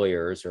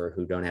employers or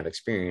who don't have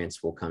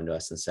experience will come to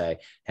us and say,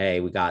 hey,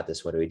 we got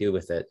this. What do we do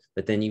with it?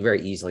 But then you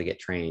very easily get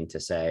trained to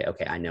say,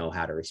 okay, I know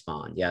how to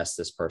respond. Yes,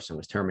 this person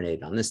was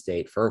terminated on this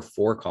date for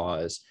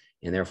cause,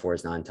 and therefore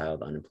is not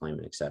entitled to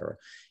unemployment, et cetera.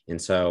 And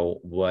so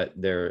what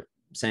they're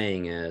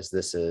saying is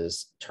this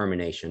is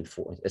termination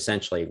for,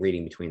 essentially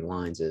reading between the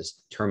lines,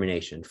 is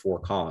termination for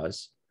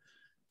cause.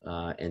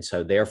 And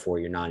so therefore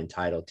you're not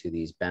entitled to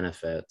these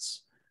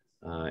benefits.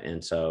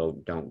 And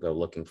so don't go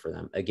looking for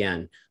them.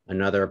 Again,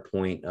 another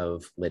point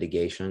of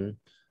litigation.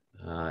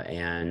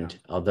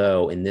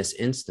 Although in this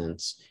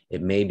instance,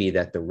 it may be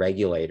that the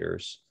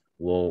regulators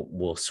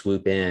will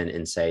swoop in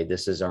and say,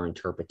 this is our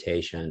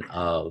interpretation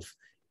of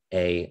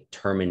a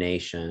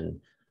termination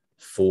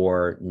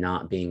for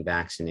not being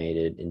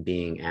vaccinated and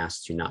being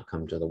asked to not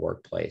come to the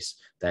workplace,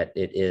 that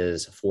it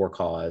is for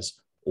cause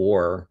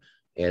or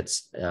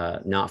it's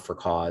not for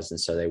cause. And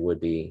so they would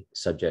be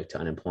subject to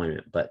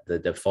unemployment. But the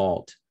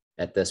default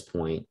at this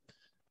point,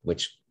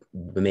 which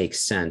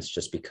makes sense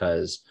just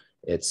because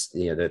it's,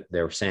 that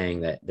they're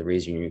saying that the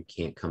reason you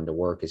can't come to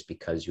work is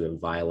because you have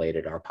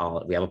violated our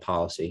policy. We have a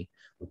policy,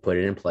 we put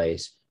it in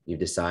place. You've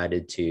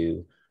decided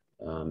to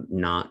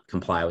not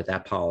comply with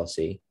that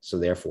policy. So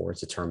therefore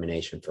it's a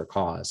termination for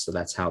cause. So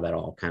that's how that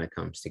all kind of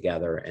comes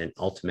together and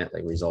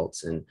ultimately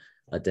results in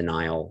a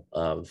denial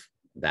of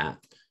that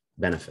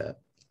benefit.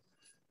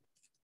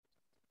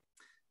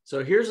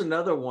 So here's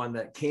another one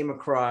that came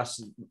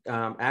across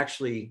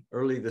actually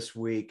early this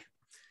week.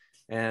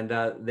 And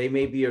they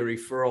may be a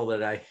referral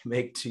that I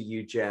make to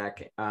you,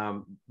 Jack,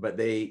 but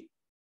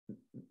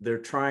they're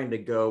trying to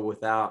go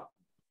without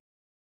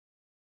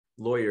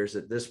lawyers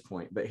at this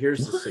point. But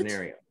here's the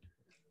scenario.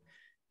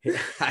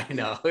 I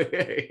know.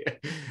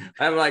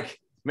 I'm like,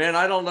 man,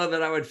 I don't know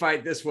that I would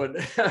fight this one.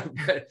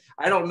 But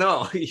I don't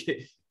know.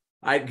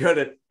 I'd go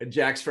to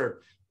Jack's firm.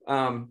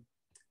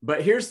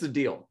 But here's the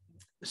deal.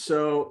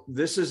 So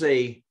this is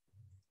they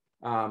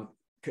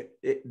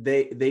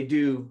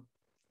do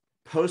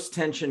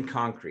post-tension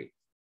concrete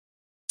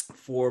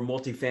for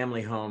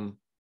multifamily home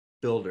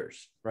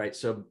builders, right?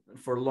 So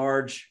for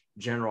large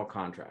general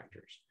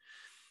contractors,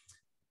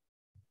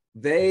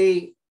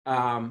 they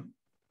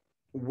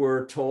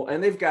were told,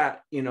 and they've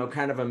got,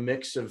 kind of a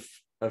mix of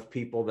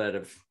people that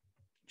have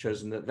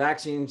chosen the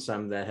vaccine,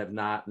 some that have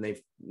not, and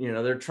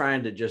they're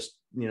trying to just,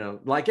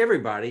 like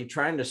everybody,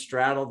 trying to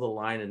straddle the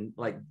line, and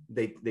like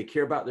they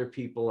care about their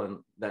people and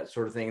that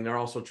sort of thing. And they're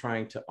also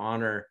trying to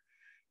honor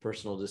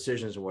personal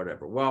decisions or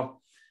whatever.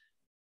 Well,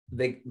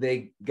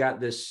 they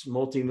got this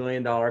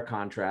multi-million-dollar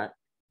contract,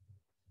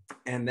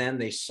 and then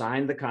they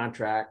signed the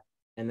contract,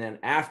 and then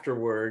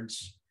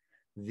afterwards,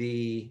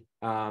 the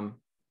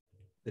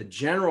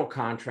general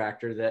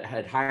contractor that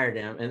had hired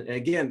him, and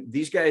again,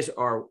 these guys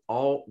are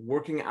all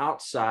working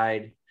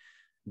outside.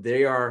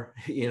 They are,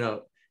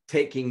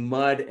 taking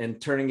mud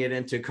and turning it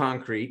into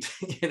concrete,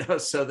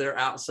 so they're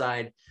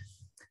outside.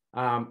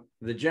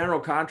 The general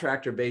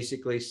contractor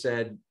basically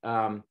said,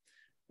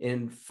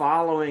 in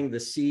following the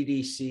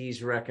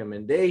CDC's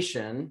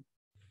recommendation,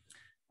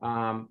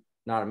 not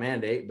a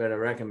mandate, but a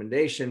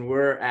recommendation,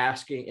 we're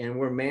asking and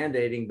we're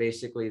mandating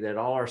basically that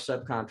all our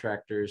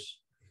subcontractors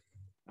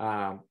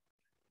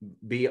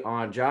be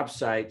on job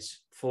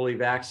sites fully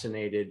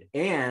vaccinated,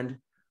 and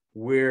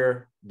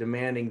we're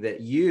demanding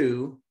that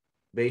you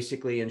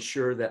basically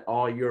ensure that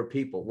all your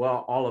people,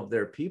 well, all of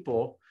their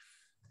people,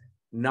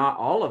 not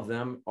all of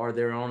them are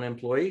their own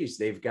employees.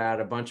 They've got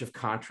a bunch of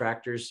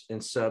contractors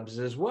and subs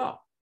as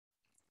well.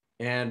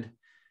 And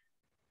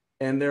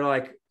they're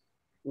like,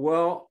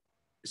 well,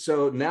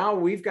 so now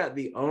we've got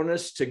the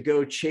onus to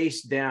go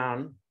chase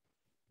down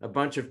a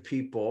bunch of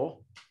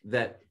people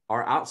that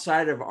are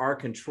outside of our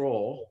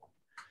control.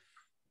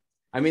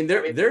 I mean,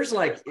 there's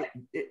like,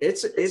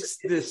 it's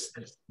this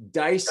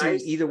dicey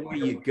either way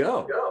you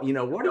go.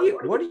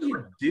 What do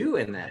you do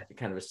in that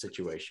kind of a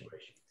situation?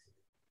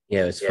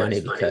 Yeah, it's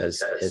funny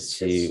because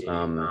it's you,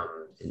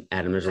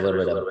 Adam, there's a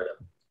little bit of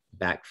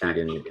back feed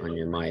on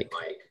your mic.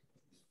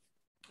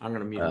 I'm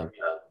going to mute him.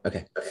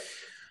 Okay.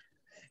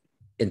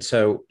 And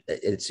so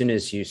as soon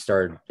as you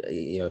started,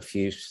 a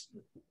few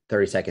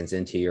 30 seconds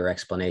into your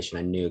explanation,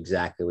 I knew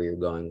exactly where you're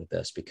going with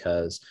this,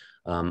 because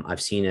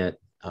I've seen it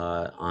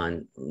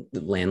on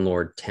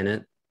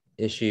landlord-tenant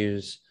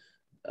issues,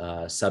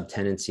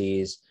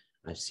 subtenancies.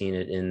 I've seen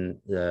it in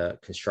the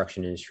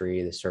construction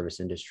industry, the service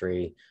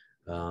industry,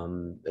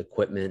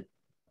 equipment,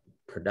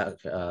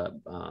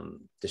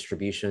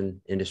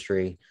 distribution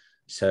industry.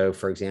 So,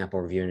 for example,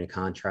 reviewing a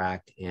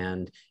contract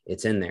and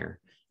it's in there.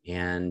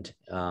 And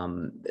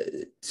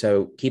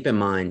so keep in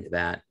mind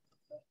that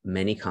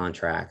many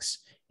contracts,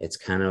 it's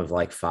kind of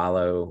like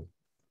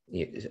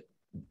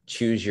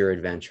choose your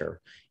adventure.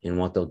 And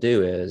what they'll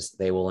do is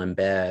they will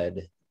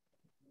embed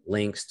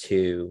links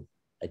to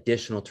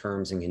additional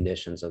terms and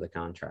conditions of the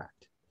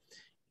contract.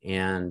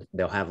 And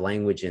they'll have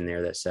language in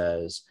there that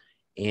says,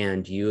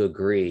 and you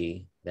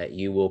agree that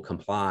you will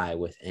comply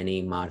with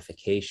any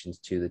modifications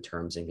to the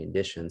terms and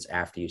conditions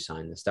after you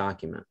sign this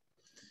document.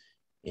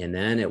 And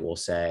then it will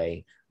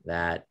say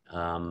that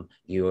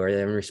you are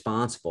then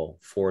responsible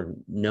for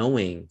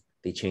knowing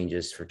the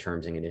changes for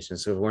terms and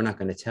conditions. So we're not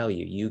going to tell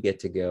you. You get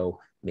to go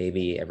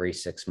maybe every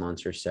 6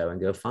 months or so and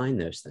go find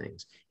those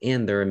things.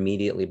 And they're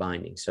immediately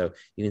binding. So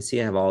you can see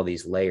I have all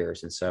these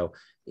layers. And so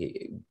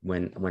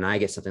when I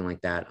get something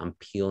like that, I'm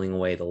peeling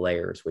away the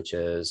layers, which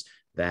is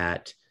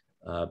that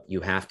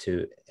you have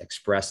to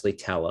expressly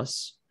tell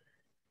us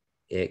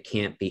it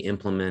can't be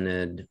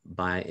implemented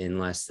in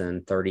less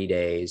than 30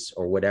 days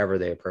or whatever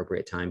the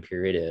appropriate time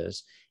period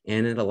is.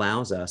 And it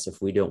allows us,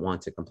 if we don't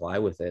want to comply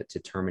with it, to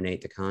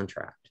terminate the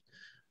contract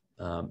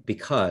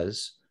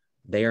because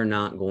they are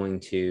not going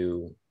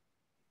to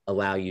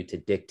allow you to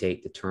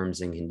dictate the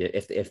terms and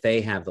conditions. If they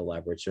have the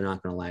leverage, they're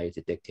not going to allow you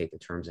to dictate the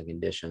terms and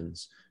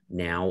conditions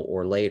now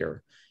or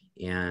later.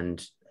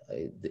 And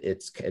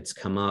it's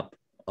come up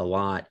a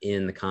lot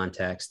in the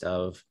context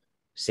of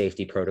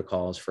safety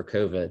protocols for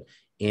COVID.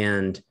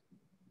 And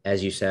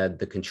as you said,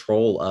 the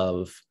control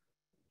of,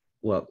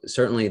 well,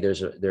 certainly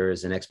there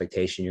is an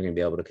expectation you're going to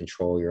be able to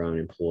control your own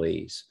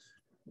employees,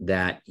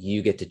 that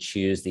you get to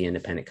choose the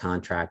independent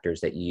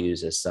contractors that you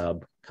use as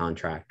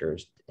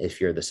subcontractors if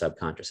you're the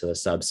subcontractor, so the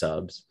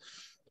subs.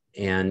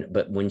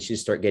 But once you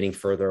start getting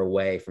further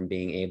away from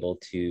being able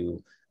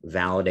to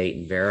validate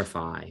and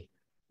verify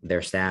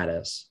their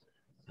status,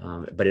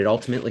 but it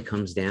ultimately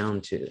comes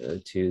down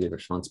to the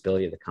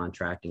responsibility of the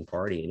contracting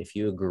party. And if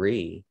you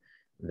agree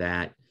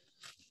that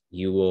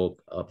you will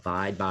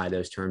abide by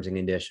those terms and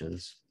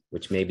conditions,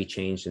 which may be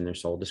changed in their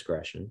sole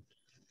discretion,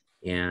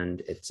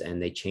 and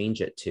they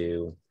change it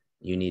to,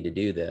 you need to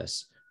do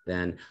this,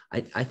 then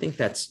I think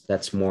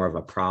that's more of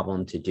a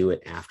problem to do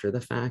it after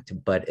the fact,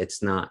 but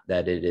it's not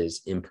that it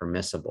is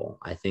impermissible.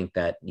 I think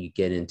that you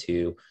get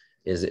into,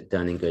 is it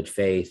done in good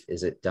faith?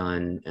 Is it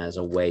done as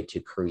a way to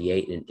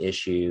create an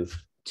issue,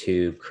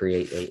 to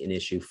create an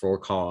issue for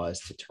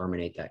cause to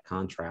terminate that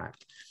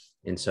contract?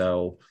 And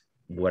so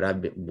what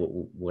I've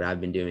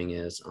been doing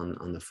is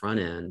on the front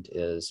end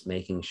is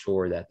making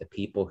sure that the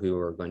people who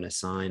are going to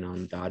sign on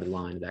the dotted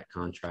line of that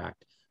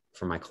contract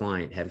for my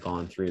client have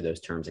gone through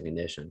those terms and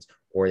conditions,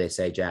 or they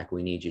say, Jack,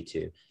 we need you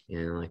to.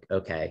 And I'm like,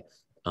 okay,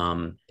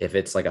 if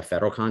it's like a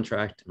federal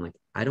contract, I'm like,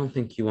 I don't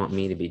think you want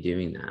me to be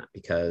doing that,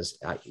 because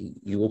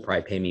you will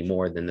probably pay me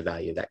more than the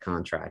value of that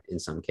contract in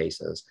some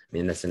cases. I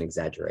mean, that's an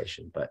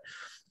exaggeration, but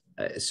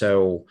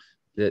so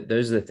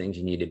those are the things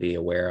you need to be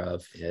aware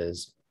of,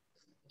 is,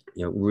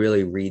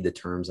 really read the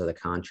terms of the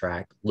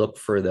contract, look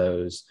for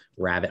those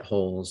rabbit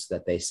holes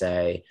that they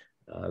say,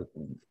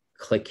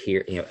 click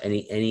here,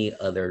 any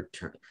other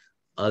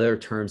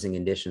terms and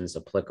conditions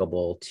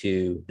applicable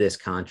to this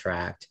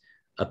contract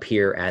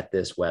appear at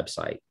this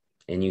website,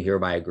 and you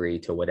hereby agree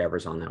to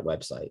whatever's on that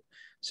website.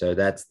 So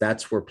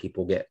that's where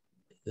people get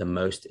the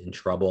most in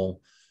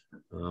trouble.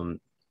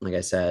 Like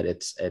I said,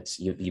 it's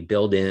you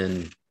build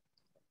in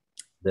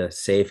the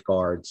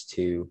safeguards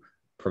to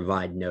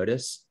provide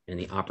notice and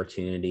the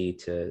opportunity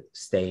to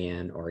stay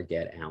in or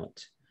get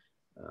out,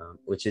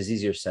 which is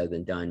easier said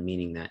than done,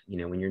 meaning that,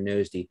 when you're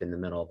nose deep in the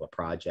middle of a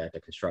project, a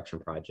construction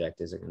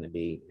project, is it going to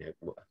be,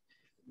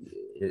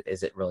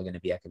 is it really going to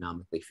be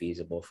economically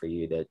feasible for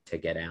you to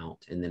get out?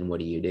 And then what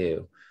do you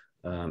do?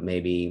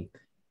 Maybe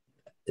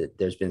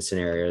there's been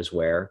scenarios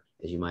where,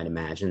 as you might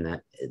imagine,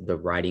 that the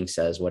writing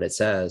says what it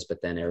says, but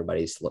then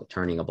everybody's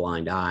turning a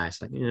blind eye. It's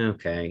like, yeah,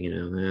 okay,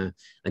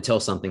 until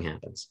something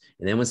happens.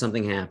 And then when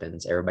something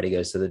happens, everybody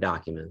goes to the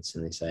documents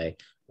and they say,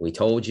 we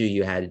told you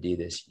you had to do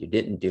this. You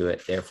didn't do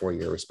it. Therefore,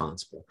 you're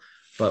responsible.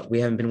 But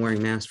we haven't been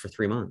wearing masks for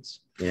 3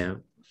 months.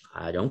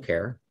 I don't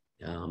care.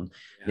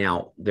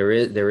 Now, there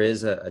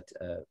is a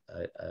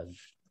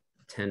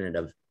tenet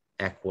of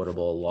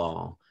equitable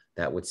law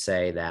that would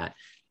say that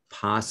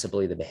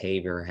possibly the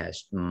behavior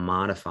has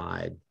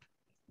modified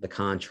the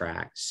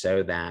contract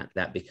so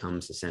that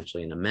becomes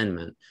essentially an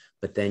amendment.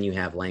 But then you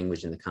have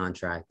language in the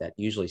contract that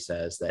usually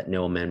says that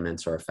no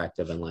amendments are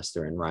effective unless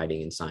they're in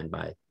writing and signed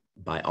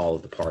by all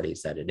of the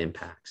parties that it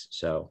impacts.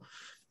 So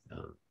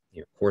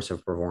course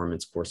of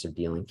performance, course of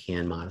dealing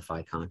can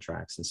modify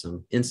contracts in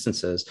some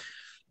instances,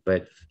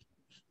 but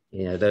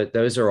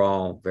those are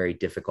all very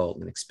difficult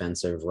and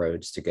expensive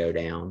roads to go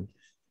down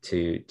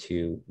to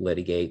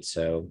litigate.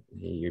 So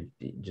you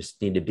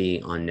just need to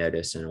be on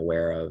notice and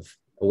aware of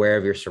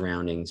your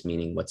surroundings,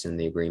 meaning what's in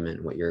the agreement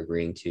and what you're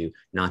agreeing to,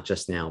 not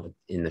just now, but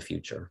in the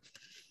future.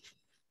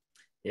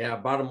 Yeah.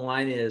 Bottom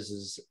line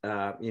is,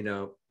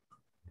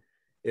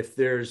 if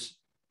there's,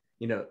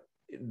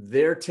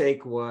 their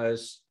take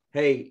was,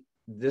 hey,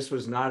 this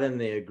was not in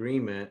the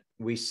agreement.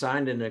 We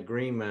signed an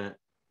agreement.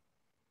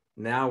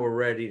 Now we're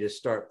ready to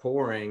start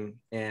pouring,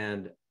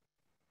 and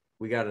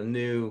we got a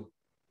new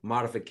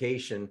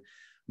modification.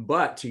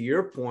 But to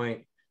your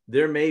point,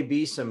 there may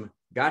be some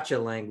gotcha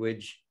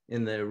language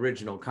in the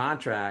original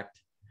contract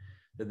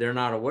that they're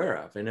not aware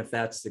of. And if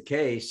that's the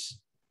case,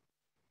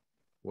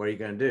 what are you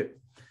going to do?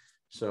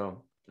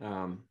 So,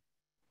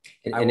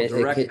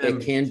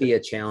 it can be a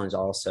challenge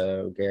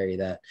also, Gary,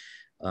 that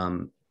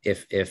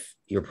if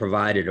you're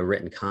provided a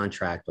written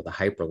contract with a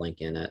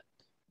hyperlink in it,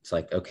 it's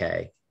like,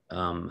 okay,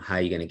 how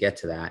are you going to get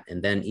to that?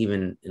 And then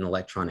even in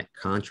electronic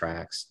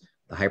contracts,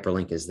 the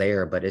hyperlink is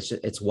there, but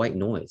it's white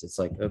noise. It's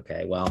like,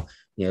 okay, well,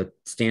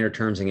 standard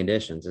terms and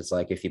conditions. It's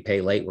like, if you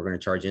pay late, we're going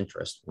to charge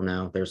interest. Well,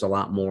 no, there's a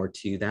lot more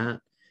to that,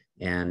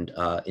 and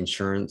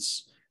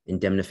insurance,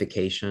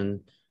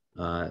 indemnification,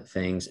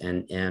 things.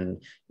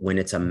 And when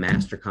it's a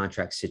master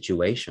contract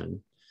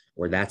situation,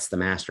 where that's the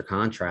master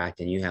contract,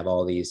 and you have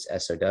all these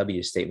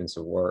SOW, statements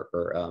of work,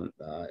 or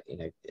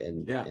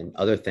and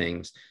other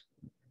things,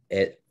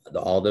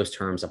 all those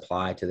terms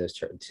apply to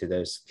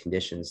those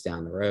conditions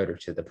down the road, or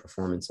to the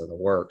performance of the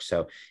work.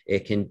 So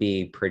it can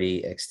be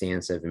pretty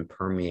extensive and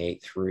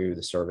permeate through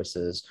the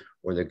services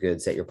or the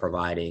goods that you're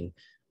providing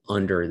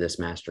under this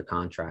master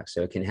contract.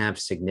 So it can have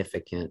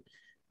significant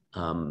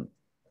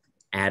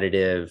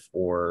additive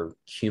or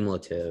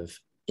cumulative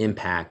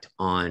impact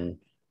on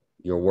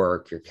your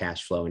work, your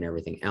cash flow, and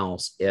everything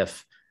else.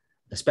 If,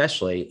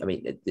 especially, I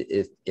mean,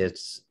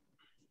 it's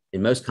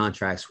in most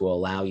contracts will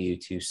allow you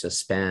to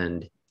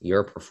suspend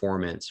your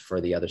performance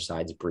for the other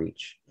side's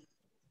breach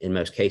in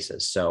most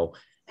cases. So,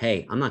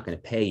 hey, I'm not going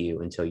to pay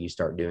you until you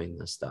start doing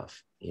this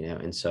stuff, you know?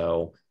 And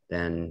so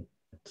then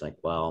it's like,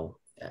 well,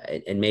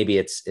 and maybe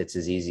it's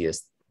as easy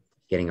as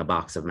getting a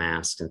box of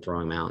masks and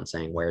throwing them out and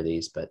saying, wear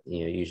these, but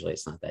you know, usually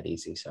it's not that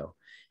easy. So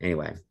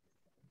anyway.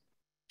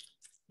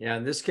 Yeah,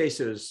 in this case,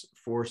 it was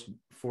forced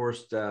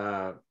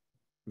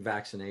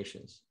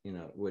vaccinations, you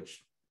know,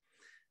 which,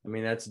 I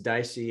mean, that's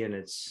dicey, and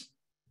it's,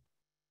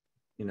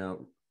 you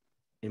know,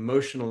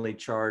 emotionally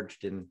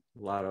charged in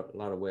a lot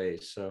of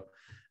ways. So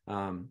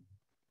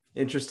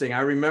interesting.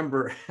 I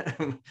remember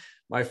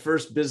my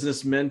first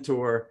business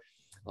mentor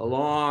a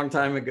long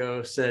time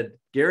ago said,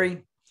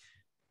 Gary,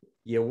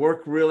 you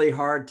work really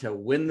hard to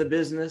win the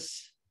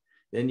business,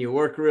 then you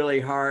work really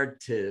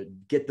hard to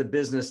get the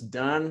business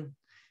done,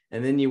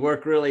 and then you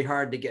work really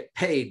hard to get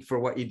paid for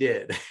what you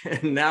did.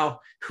 And now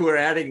we're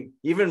adding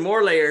even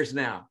more layers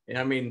now.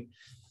 I mean,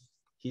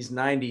 he's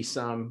 90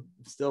 some,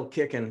 still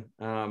kicking,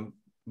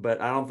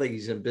 but I don't think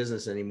he's in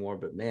business anymore.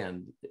 But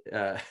man,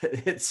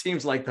 it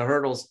seems like the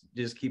hurdles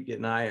just keep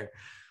getting higher.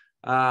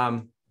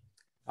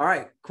 All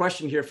right,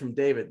 question here from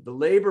David. The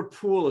labor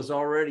pool is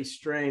already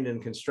strained in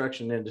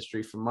construction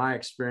industry. From my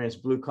experience,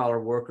 blue collar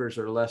workers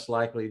are less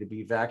likely to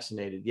be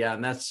vaccinated. Yeah,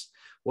 and that's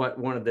what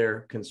one of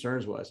their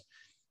concerns was.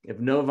 If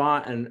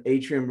Novant and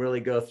Atrium really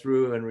go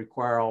through and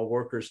require all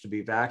workers to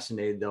be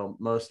vaccinated, they'll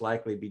most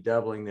likely be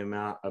doubling the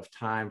amount of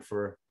time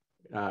for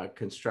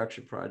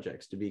construction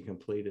projects to be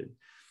completed.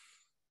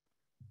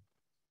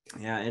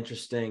 Yeah,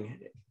 interesting.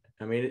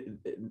 I mean,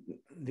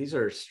 these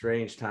are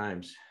strange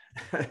times.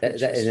 And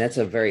that's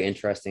a very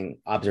interesting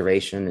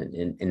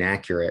observation and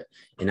accurate.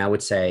 And I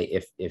would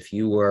say if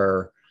you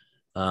were,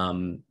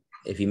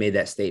 if you made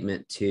that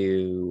statement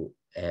to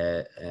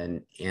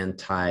an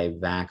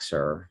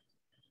anti-vaxxer,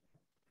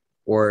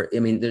 or, I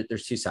mean,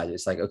 there's two sides.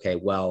 It's like, okay,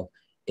 well,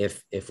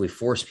 if we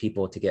force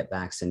people to get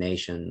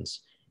vaccinations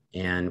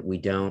and we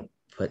don't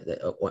put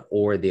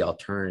or the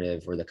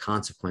alternative or the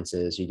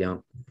consequences, you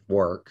don't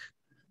work,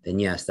 then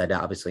yes, that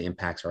obviously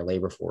impacts our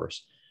labor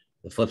force.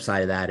 The flip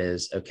side of that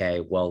is,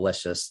 okay, well,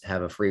 let's just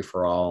have a free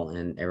for all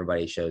and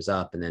everybody shows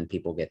up and then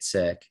people get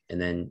sick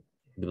and then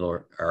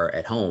people are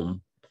at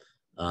home,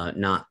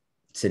 not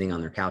sitting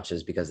on their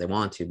couches because they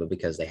want to, but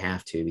because they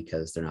have to,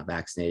 because they're not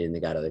vaccinated and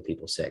they got other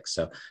people sick.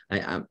 So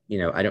I'm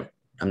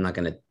not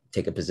going to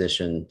take a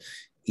position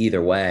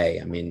either way.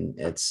 I mean,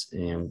 it's,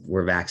 you know,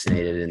 we're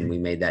vaccinated and we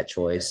made that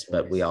choice,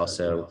 but we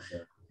also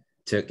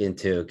took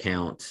into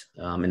account,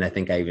 and I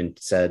think I even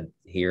said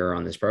here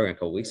on this program a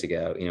couple of weeks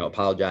ago, you know,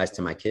 apologize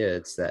to my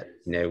kids that,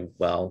 you know,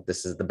 well,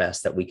 this is the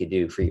best that we could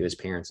do for you as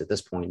parents at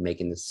this point,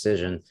 making this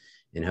decision,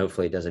 and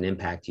hopefully it doesn't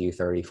impact you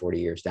 30, 40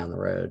 years down the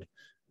road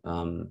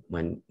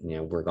when, you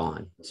know, we're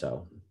gone.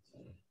 So.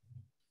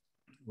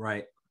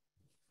 Right.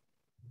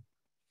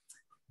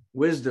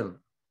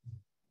 Wisdom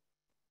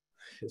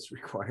is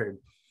required.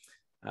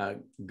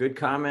 Good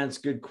comments,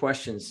 good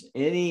questions.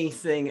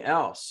 Anything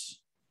else?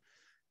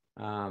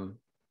 Have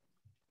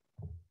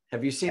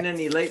you seen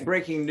any late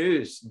breaking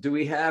news? Do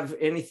we have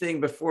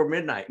anything before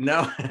midnight?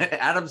 No,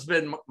 Adam's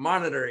been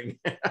monitoring.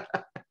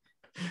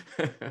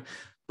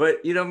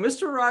 But, you know,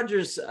 Mr.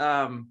 Rogers'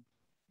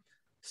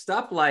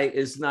 stoplight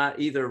is not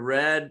either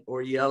red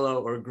or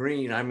yellow or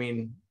green. I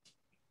mean,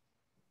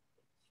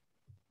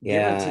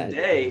 yeah, given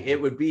today, it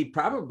would be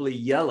probably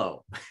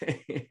yellow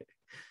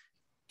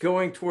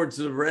going towards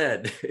the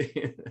red.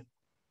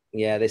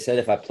 Yeah, they said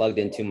if I plugged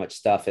in too much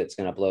stuff, it's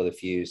going to blow the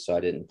fuse. So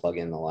I didn't plug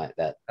in the light.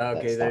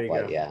 Okay, there you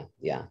go. Yeah,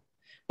 yeah.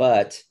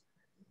 But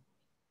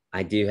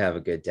I do have a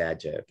good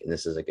dad joke, and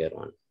this is a good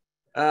one.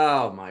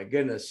 Oh my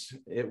goodness!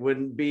 It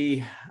wouldn't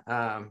be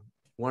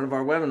one of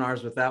our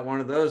webinars without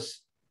one of those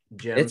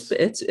gems.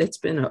 It's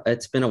been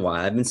a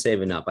while. I've been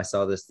saving up. I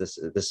saw this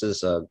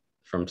is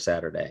from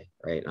Saturday,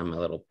 right?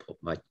 On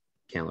my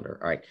calendar.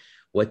 All right.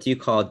 What do you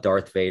call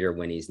Darth Vader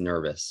when he's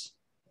nervous?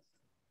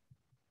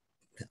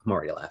 I'm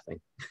already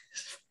laughing.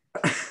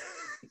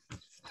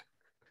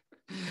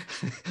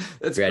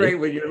 That's great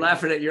when you're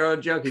laughing at your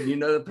own joke and you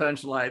know the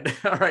punchline.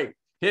 All right,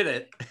 hit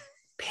it.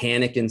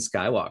 Panic in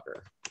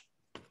Skywalker.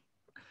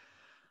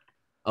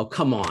 Oh,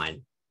 come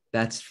on.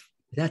 That's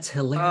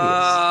hilarious.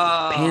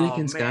 Oh, Panic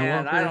in Skywalker.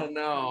 Man, I don't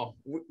know.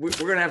 We're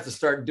going to have to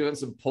start doing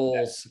some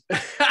polls.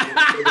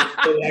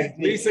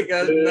 Lisa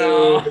goes,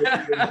 no.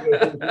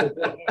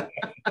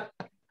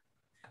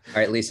 All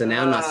right, Lisa,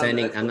 now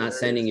I'm not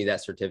sending you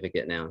that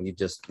certificate now. You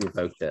just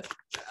revoked it.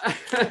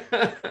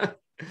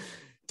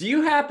 Do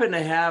you happen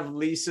to have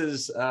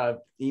Lisa's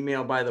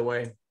email, by the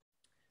way?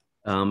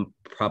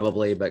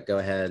 Probably, but go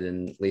ahead.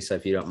 And Lisa,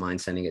 if you don't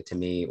mind sending it to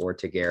me or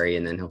to Gary,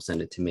 and then he'll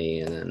send it to me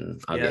and then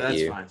I'll get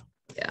you.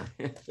 Yeah,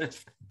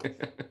 that's fine.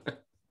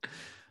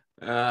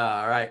 Yeah.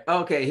 All right.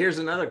 Okay. Here's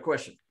another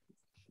question.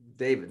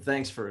 David,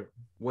 thanks for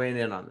weighing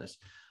in on this.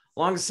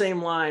 Along the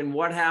same line,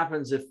 what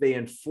happens if they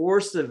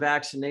enforce the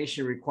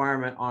vaccination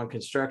requirement on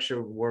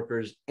construction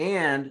workers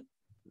and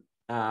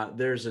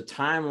there's a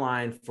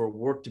timeline for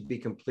work to be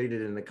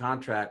completed in the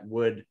contract?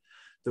 Would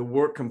the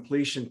work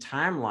completion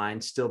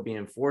timeline still be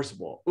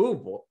enforceable? Ooh,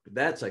 boy,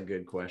 that's a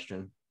good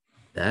question.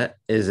 That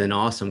is an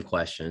awesome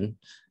question,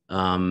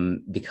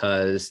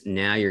 because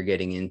now you're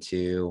getting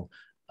into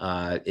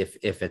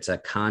if it's a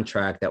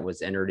contract that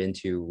was entered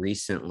into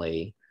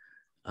recently,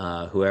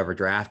 whoever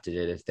drafted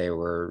it, if they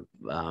were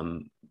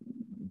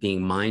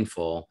being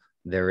mindful,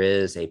 there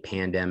is a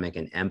pandemic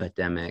and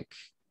epidemic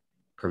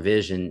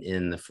provision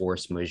in the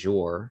force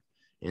majeure.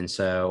 And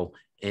so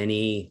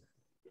any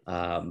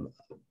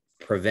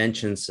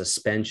prevention,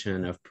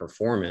 suspension of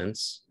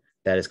performance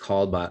that is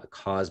caused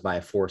by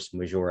a force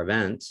majeure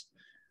event,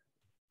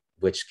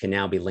 which can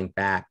now be linked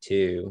back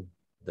to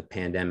the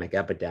pandemic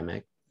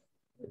epidemic,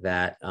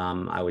 that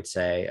I would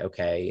say,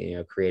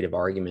 okay, creative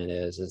argument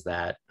is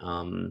that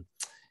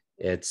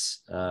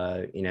it's,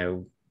 does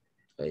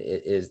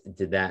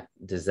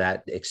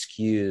that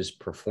excuse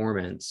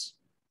performance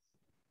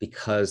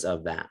because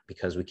of that,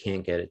 because we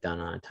can't get it done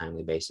on a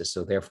timely basis.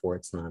 So therefore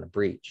it's not a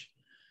breach.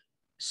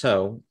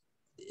 So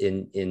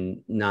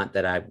in not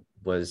that I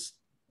was,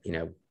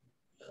 I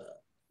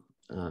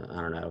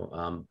don't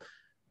know,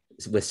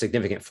 with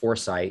significant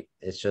foresight,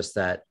 it's just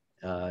that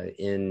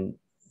in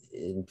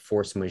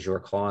force majeure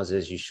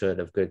clauses, you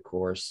should of good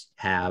course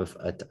have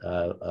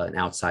an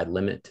outside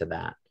limit to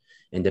that.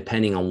 And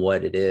depending on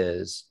what it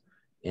is,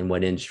 in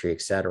what industry,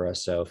 et cetera.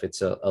 So if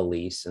it's a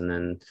lease and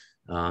then,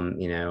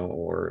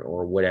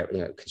 or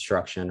whatever,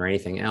 construction or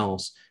anything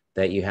else,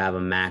 that you have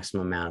a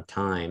maximum amount of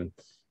time.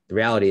 The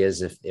reality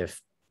is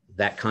if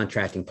that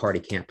contracting party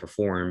can't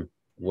perform,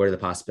 what are the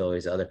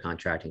possibilities other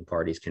contracting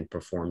parties can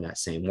perform that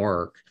same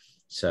work?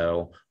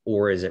 So,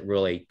 or is it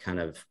really kind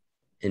of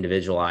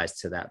individualized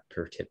to that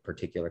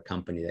particular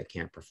company that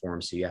can't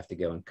perform? So you have to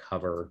go and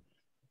cover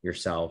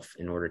yourself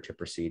in order to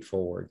proceed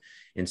forward.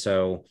 And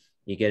so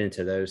you get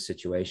into those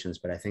situations,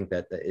 but I think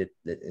that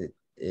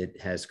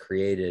it has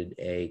created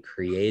a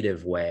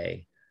creative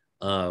way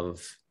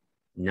of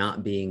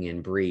not being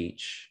in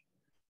breach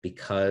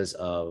because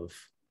of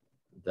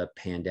the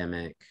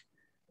pandemic.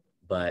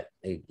 But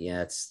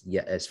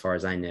as far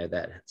as I know,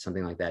 that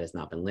something like that has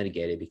not been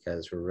litigated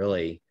because we're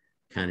really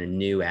kind of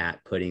new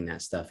at putting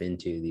that stuff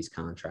into these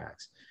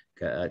contracts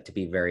to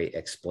be very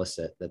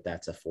explicit that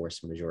that's a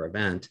force majeure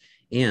event.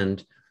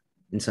 And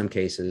in some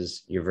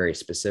cases, you're very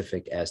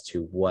specific as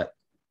to what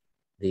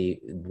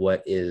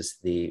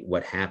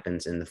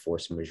happens in the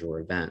force majeure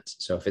event.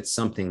 So if it's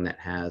something that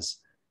has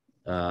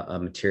a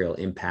material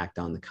impact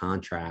on the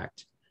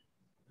contract,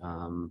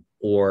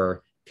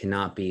 or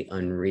cannot be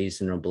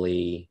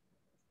unreasonably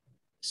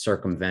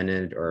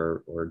circumvented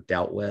or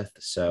dealt with.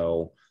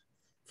 So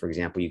for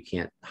example, you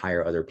can't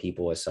hire other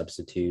people as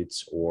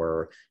substitutes,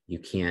 or you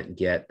can't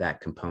get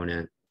that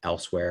component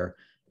elsewhere.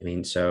 I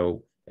mean,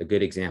 so a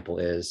good example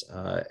is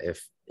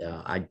if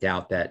I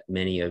doubt that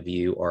many of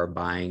you are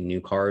buying new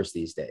cars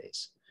these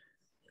days.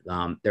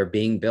 They're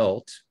being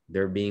built,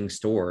 they're being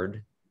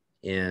stored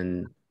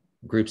in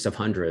groups of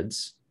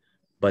hundreds,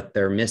 but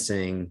they're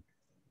missing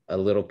a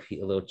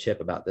little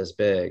chip about this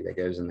big that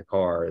goes in the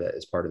car that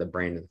is part of the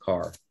brain of the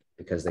car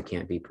because they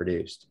can't be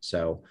produced.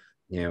 So,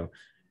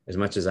 as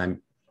much as I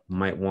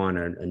might want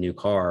a new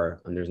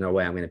car, and there's no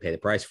way I'm going to pay the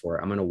price for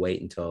it, I'm going to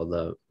wait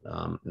until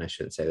and I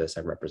shouldn't say this,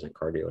 I represent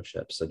car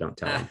dealerships, so don't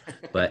tell them,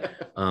 but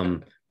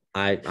I'm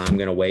going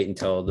to wait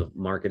until the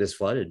market is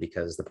flooded,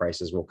 because the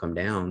prices will come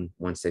down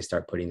once they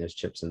start putting those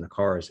chips in the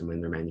cars and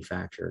when they're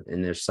manufactured.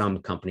 And there's some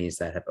companies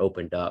that have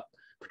opened up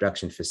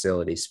production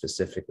facilities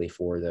specifically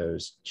for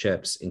those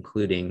chips,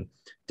 including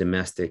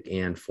domestic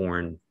and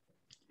foreign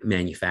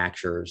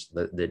manufacturers,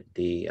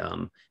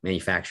 the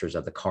manufacturers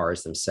of the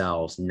cars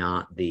themselves,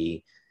 not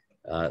the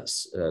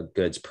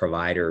goods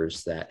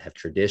providers that have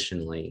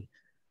traditionally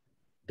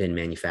been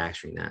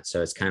manufacturing that.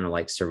 So it's kind of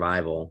like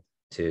survival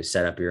to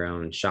set up your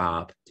own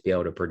shop to be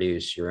able to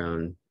produce your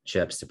own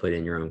chips to put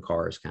in your own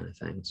cars, kind of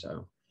thing.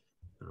 So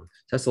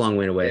that's a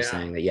long-winded way of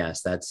saying that,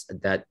 yes,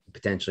 that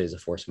potentially is a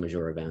force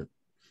majeure event.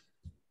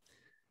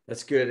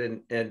 That's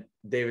good. And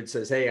David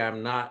says, hey,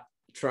 I'm not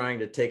trying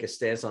to take a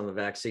stance on the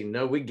vaccine.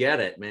 No, we get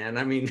it, man.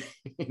 I mean,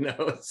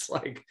 it's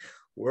like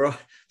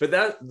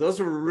those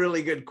were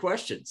really good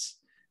questions.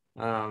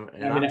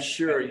 I'm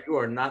sure you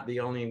are not the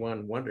only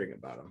one wondering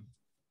about them.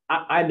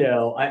 I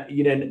know,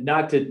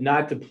 not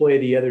to play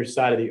the other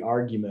side of the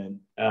argument,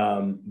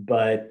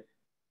 but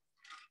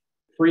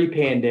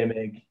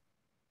pre-pandemic,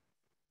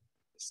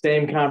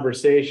 same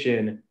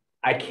conversation.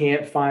 I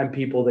can't find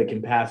people that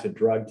can pass a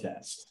drug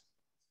test.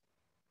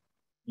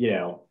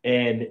 And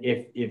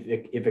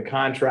if a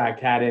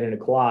contract had in a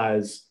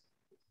clause,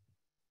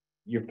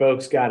 your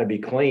folks got to be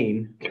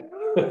clean,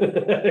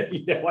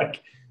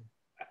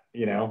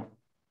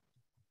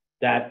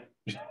 that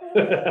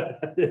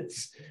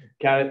it's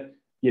kind of,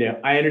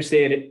 I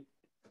understand it,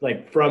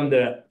 like from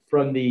the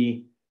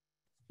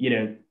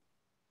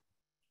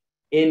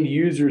end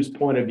user's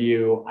point of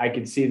view, I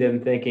could see them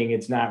thinking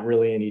it's not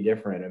really any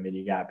different. I mean,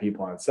 you got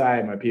people on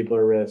site, my people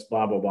are at risk,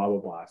 blah, blah, blah, blah,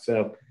 blah.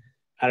 So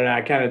I don't know.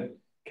 I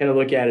kind of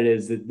look at it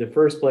as the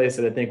first place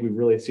that I think we've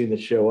really seen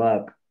this show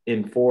up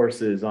in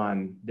force is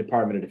on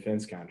Department of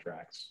Defense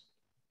contracts.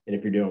 And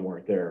if you're doing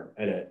work there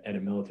at a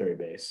military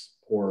base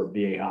or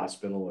VA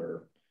hospital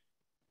or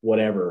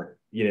whatever,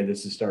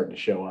 this is starting to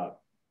show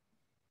up.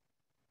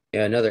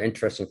 Yeah, another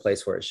interesting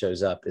place where it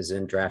shows up is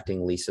in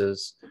drafting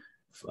leases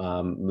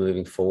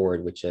moving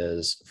forward, which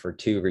is for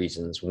two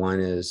reasons. One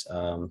is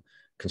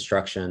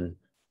construction.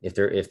 If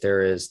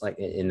there is, like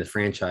in the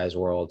franchise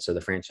world, so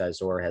the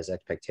franchisor has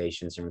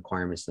expectations and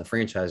requirements in the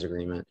franchise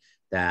agreement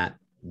that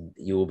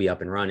you will be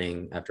up and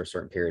running after a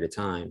certain period of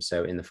time.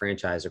 So in the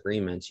franchise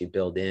agreements, you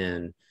build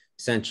in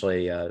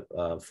essentially a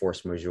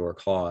force majeure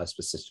clause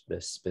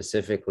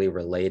specifically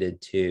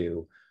related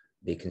to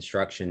the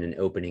construction and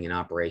opening and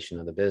operation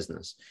of the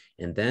business.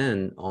 And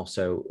then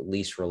also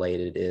lease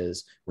related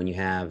is when you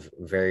have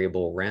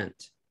variable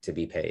rent to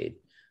be paid,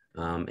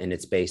 and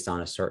it's based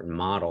on a certain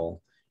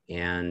model.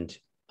 And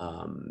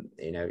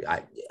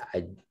I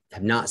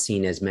have not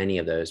seen as many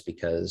of those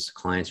because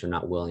clients are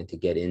not willing to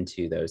get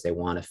into those. They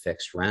want a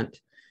fixed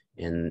rent.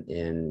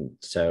 And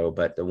so,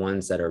 but the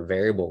ones that are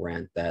variable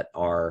rent that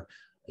are,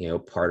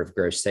 part of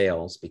gross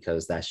sales,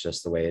 because that's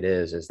just the way it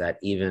is that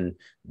even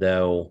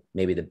though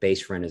maybe the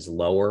base rent is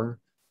lower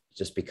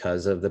just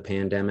because of the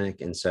pandemic.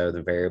 And so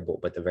the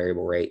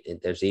variable rate,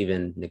 there's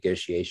even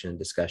negotiation and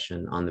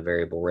discussion on the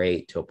variable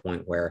rate to a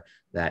point where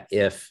that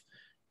if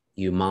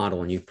you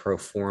model and you pro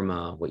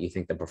forma what you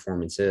think the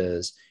performance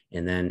is,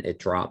 and then it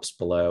drops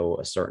below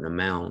a certain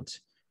amount,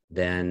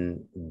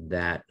 then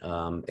that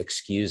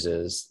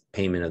excuses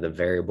payment of the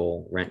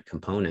variable rent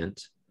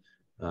component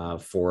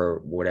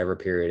for whatever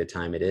period of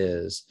time it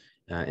is.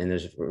 And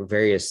there's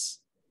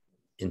various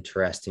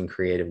interesting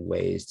creative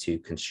ways to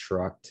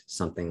construct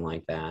something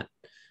like that.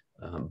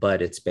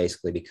 But it's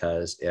basically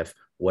because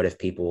what if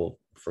people,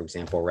 for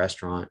example, a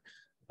restaurant,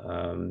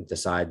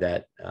 decide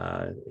that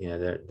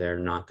they're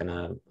not going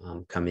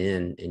to come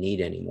in and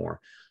eat anymore.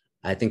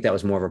 I think that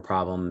was more of a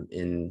problem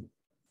in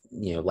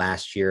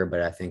last year,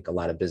 but I think a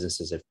lot of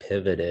businesses have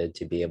pivoted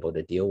to be able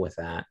to deal with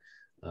that,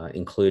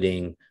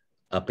 including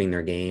upping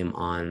their game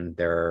on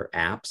their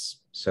apps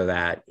so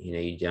that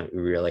you don't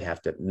really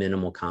have to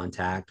minimal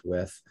contact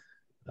with.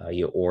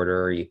 You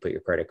order, you put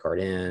your credit card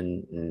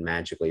in, and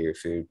magically your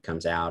food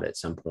comes out at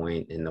some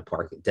point in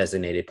the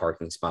designated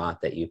parking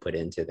spot that you put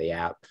into the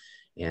app,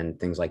 and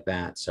things like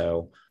that.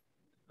 So,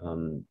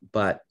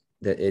 but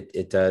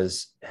it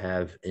does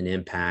have an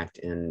impact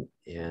and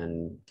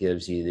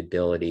gives you the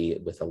ability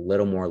with a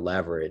little more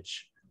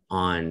leverage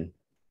on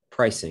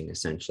pricing,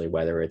 essentially,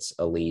 whether it's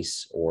a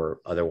lease or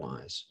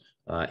otherwise,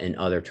 in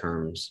other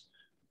terms,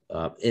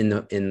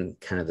 in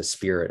kind of the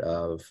spirit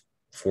of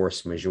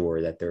force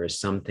majeure, that there is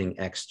something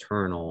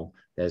external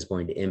that is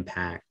going to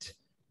impact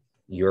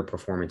your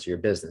performance of your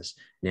business.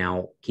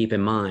 Now, keep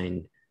in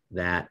mind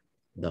that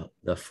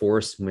the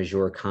force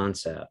majeure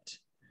concept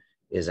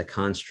is a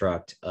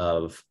construct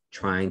of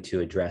trying to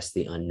address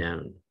the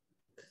unknown.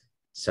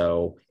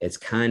 So it's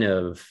kind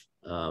of,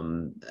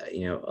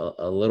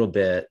 a little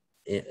bit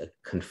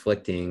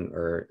conflicting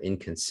or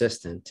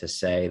inconsistent to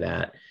say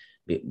that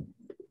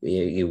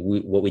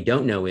what we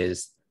don't know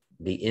is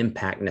the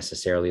impact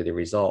necessarily of the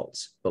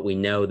results, but we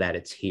know that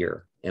it's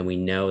here and we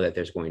know that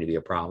there's going to be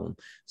a problem.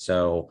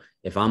 So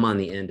if I'm on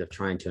the end of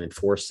trying to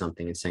enforce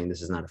something and saying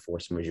this is not a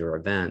force majeure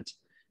event,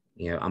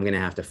 I'm going to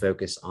have to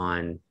focus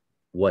on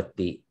what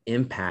the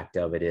impact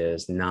of it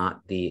is,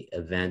 not the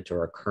event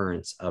or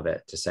occurrence of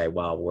it, to say,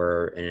 well,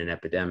 we're in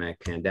an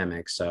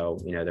pandemic, so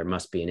there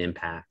must be an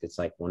impact. It's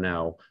like, well,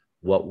 no,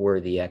 what were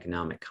the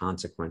economic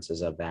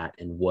consequences of that,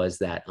 and was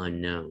that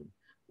unknown?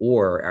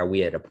 Or are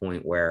we at a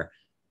point where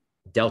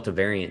Delta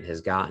variant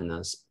has gotten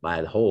us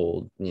gotten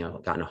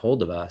a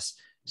hold of us,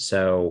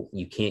 so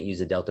you can't use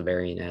the Delta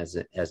variant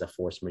as a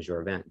force majeure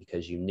event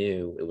because you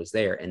knew it was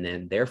there, and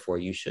then therefore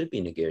you should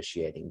be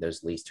negotiating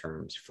those lease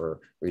terms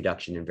for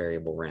reduction in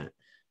variable rent,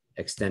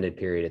 extended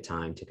period of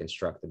time to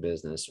construct the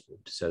business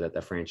so that the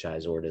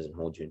franchisor doesn't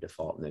hold you in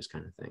default, and those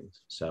kind of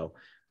things. So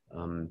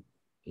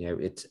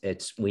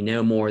we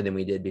know more than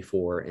we did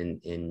before,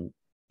 and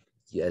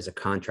as a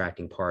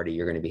contracting party,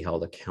 you're going to be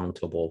held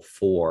accountable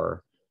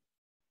for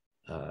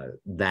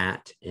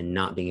that, and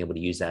not being able to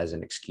use that as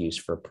an excuse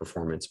for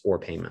performance or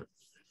payment.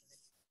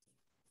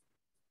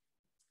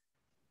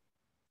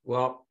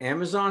 Well,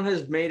 Amazon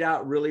has made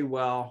out really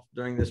well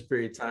during this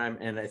period of time.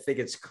 And I think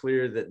it's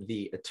clear that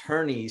the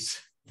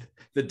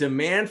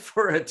demand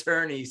for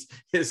attorneys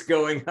is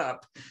going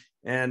up.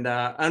 And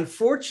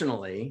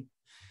unfortunately,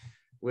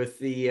 with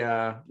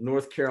the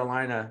North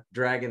Carolina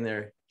dragging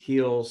their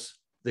heels,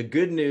 the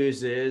good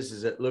news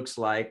is it looks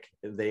like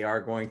they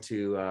are going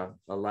to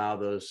allow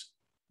those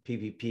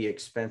PPP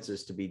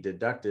expenses to be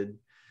deducted.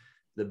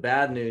 The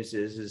bad news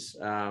is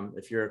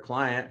if you're a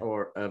client,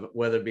 or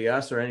whether it be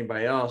us or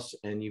anybody else,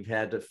 and you've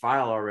had to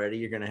file already,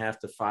 you're going to have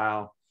to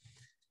file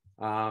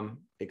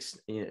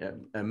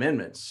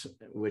amendments,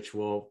 which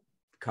will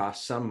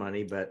cost some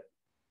money, but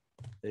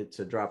it's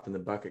a drop in the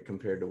bucket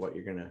compared to what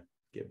you're going to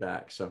get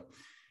back. So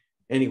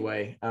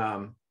anyway,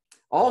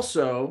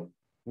 also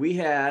we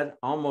had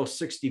almost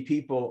 60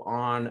 people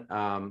on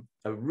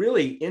a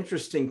really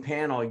interesting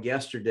panel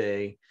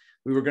yesterday.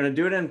 We were going to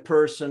do it in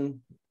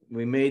person.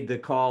 We made the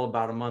call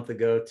about a month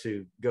ago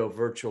to go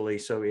virtually.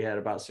 So we had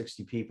about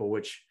 60 people,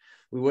 which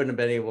we wouldn't have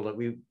been able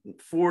to.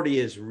 40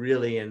 is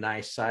really a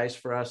nice size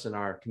for us in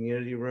our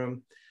community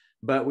room,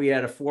 but we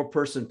had a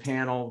 4-person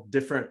panel,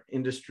 different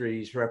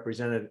industries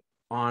represented,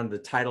 on the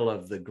title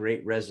of The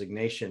Great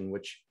Resignation,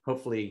 which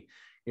hopefully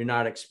you're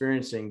not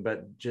experiencing,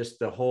 but just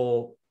the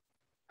whole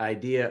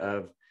idea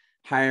of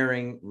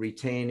hiring,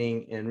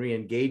 retaining, and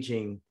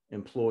re-engaging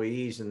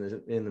employees in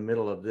the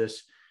middle of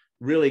this.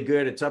 Really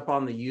good. It's up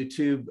on the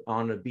YouTube,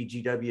 on the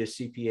BGW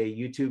CPA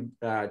YouTube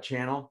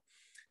channel.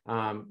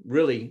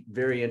 Really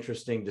very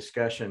interesting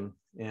discussion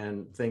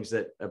and things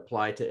that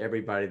apply to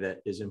everybody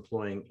that is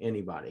employing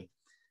anybody.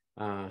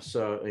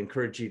 So I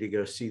encourage you to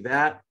go see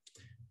that.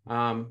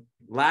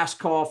 Last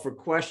call for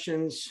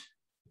questions.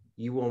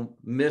 You will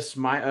miss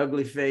my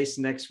ugly face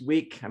next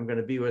week. I'm going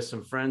to be with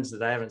some friends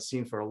that I haven't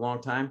seen for a long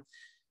time.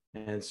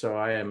 And so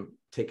I am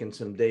taking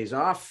some days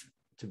off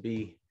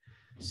to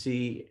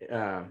see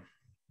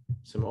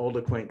some old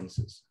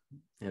acquaintances.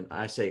 And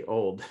I say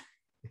old.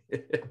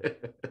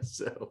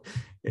 So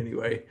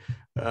anyway,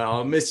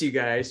 I'll miss you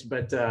guys,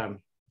 but do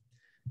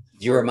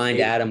you remind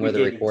Adam where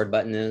the record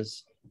button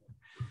is?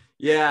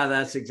 Yeah,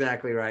 that's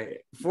exactly right.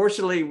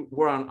 Fortunately,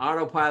 we're on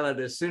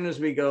autopilot. As soon as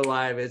we go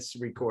live, it's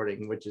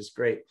recording, which is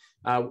great.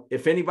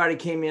 If anybody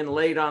came in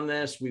late on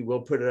this, we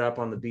will put it up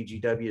on the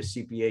BGW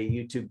CPA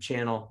YouTube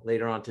channel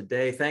later on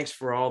today. Thanks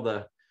for all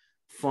the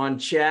fun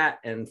chat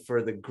and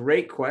for the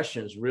great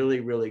questions. Really,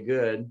 really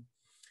good.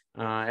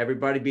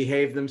 Everybody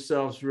behaved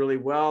themselves really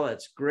well.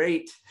 That's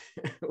great.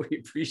 We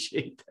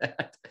appreciate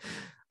that.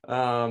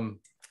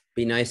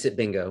 Be nice at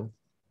bingo.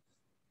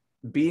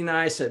 Be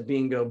nice at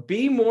bingo.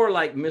 Be more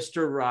like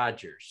Mr.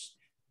 Rogers,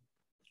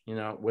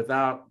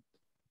 without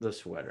the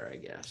sweater, I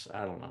guess.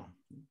 I don't know.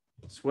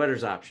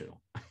 Sweater's optional.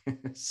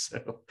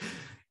 So,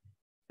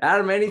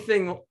 Adam,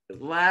 anything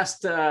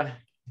last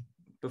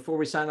before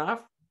we sign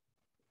off?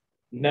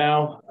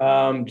 No,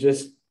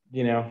 just,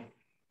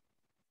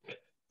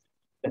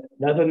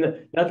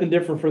 nothing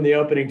different from the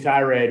opening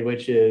tirade,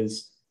 which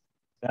is,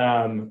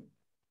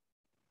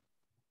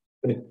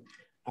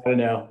 I don't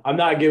know. I'm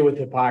not good with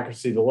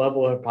hypocrisy. The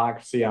level of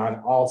hypocrisy on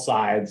all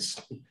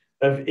sides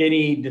of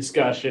any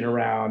discussion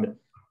around,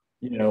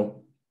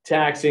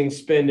 taxing,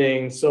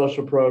 spending,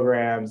 social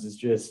programs is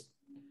just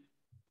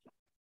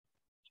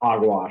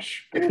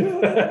hogwash.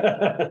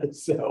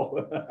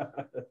 So,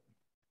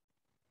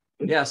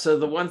 yeah. So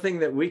the one thing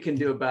that we can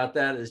do about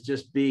that is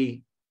just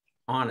be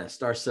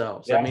honest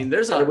ourselves. Yeah. I mean,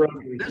 there's a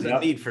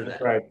need for that.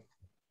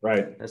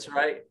 Right. That's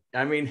right.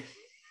 I mean,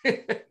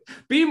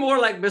 be more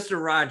like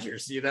Mr.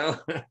 Rogers,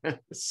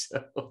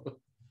 So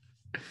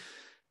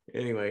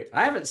anyway,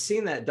 I haven't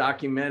seen that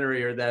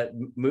documentary or that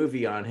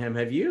movie on him.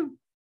 Have you,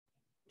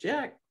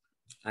 Jack?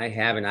 I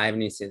haven't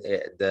even seen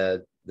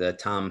the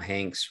Tom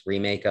Hanks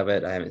remake of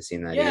it. I haven't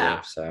seen that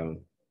either. So,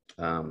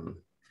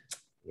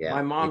 yeah.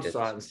 My mom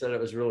saw it and said it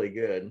was really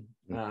good.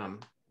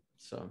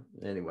 So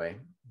anyway,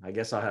 I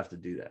guess I'll have to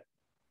do that.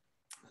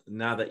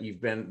 Now that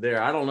you've been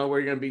there, I don't know where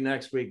you're going to be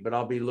next week, but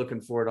I'll be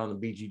looking for it on the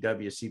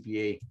BGW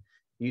CPA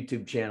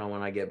YouTube channel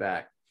when I get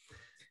back.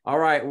 All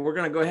right, we're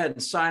going to go ahead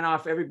and sign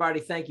off. Everybody,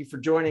 thank you for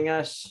joining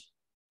us.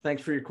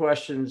 Thanks for your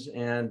questions.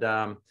 And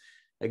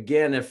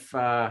again, if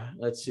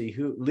let's see,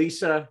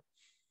 Lisa,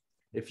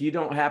 if you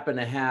don't happen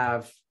to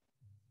have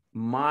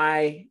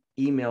my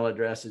email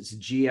address, it's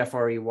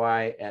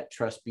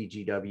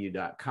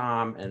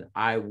gfrey@trustbgw.com, and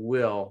I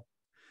will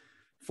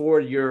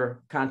forward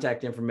your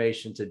contact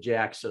information to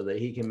Jack so that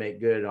he can make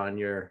good on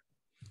your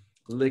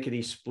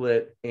lickety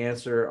split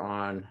answer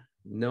on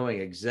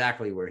knowing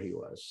exactly where he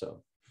was.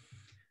 So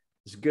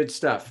it's good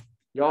stuff.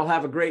 Y'all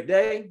have a great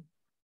day.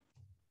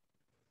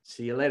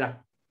 See you later.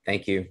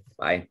 Thank you.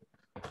 Bye.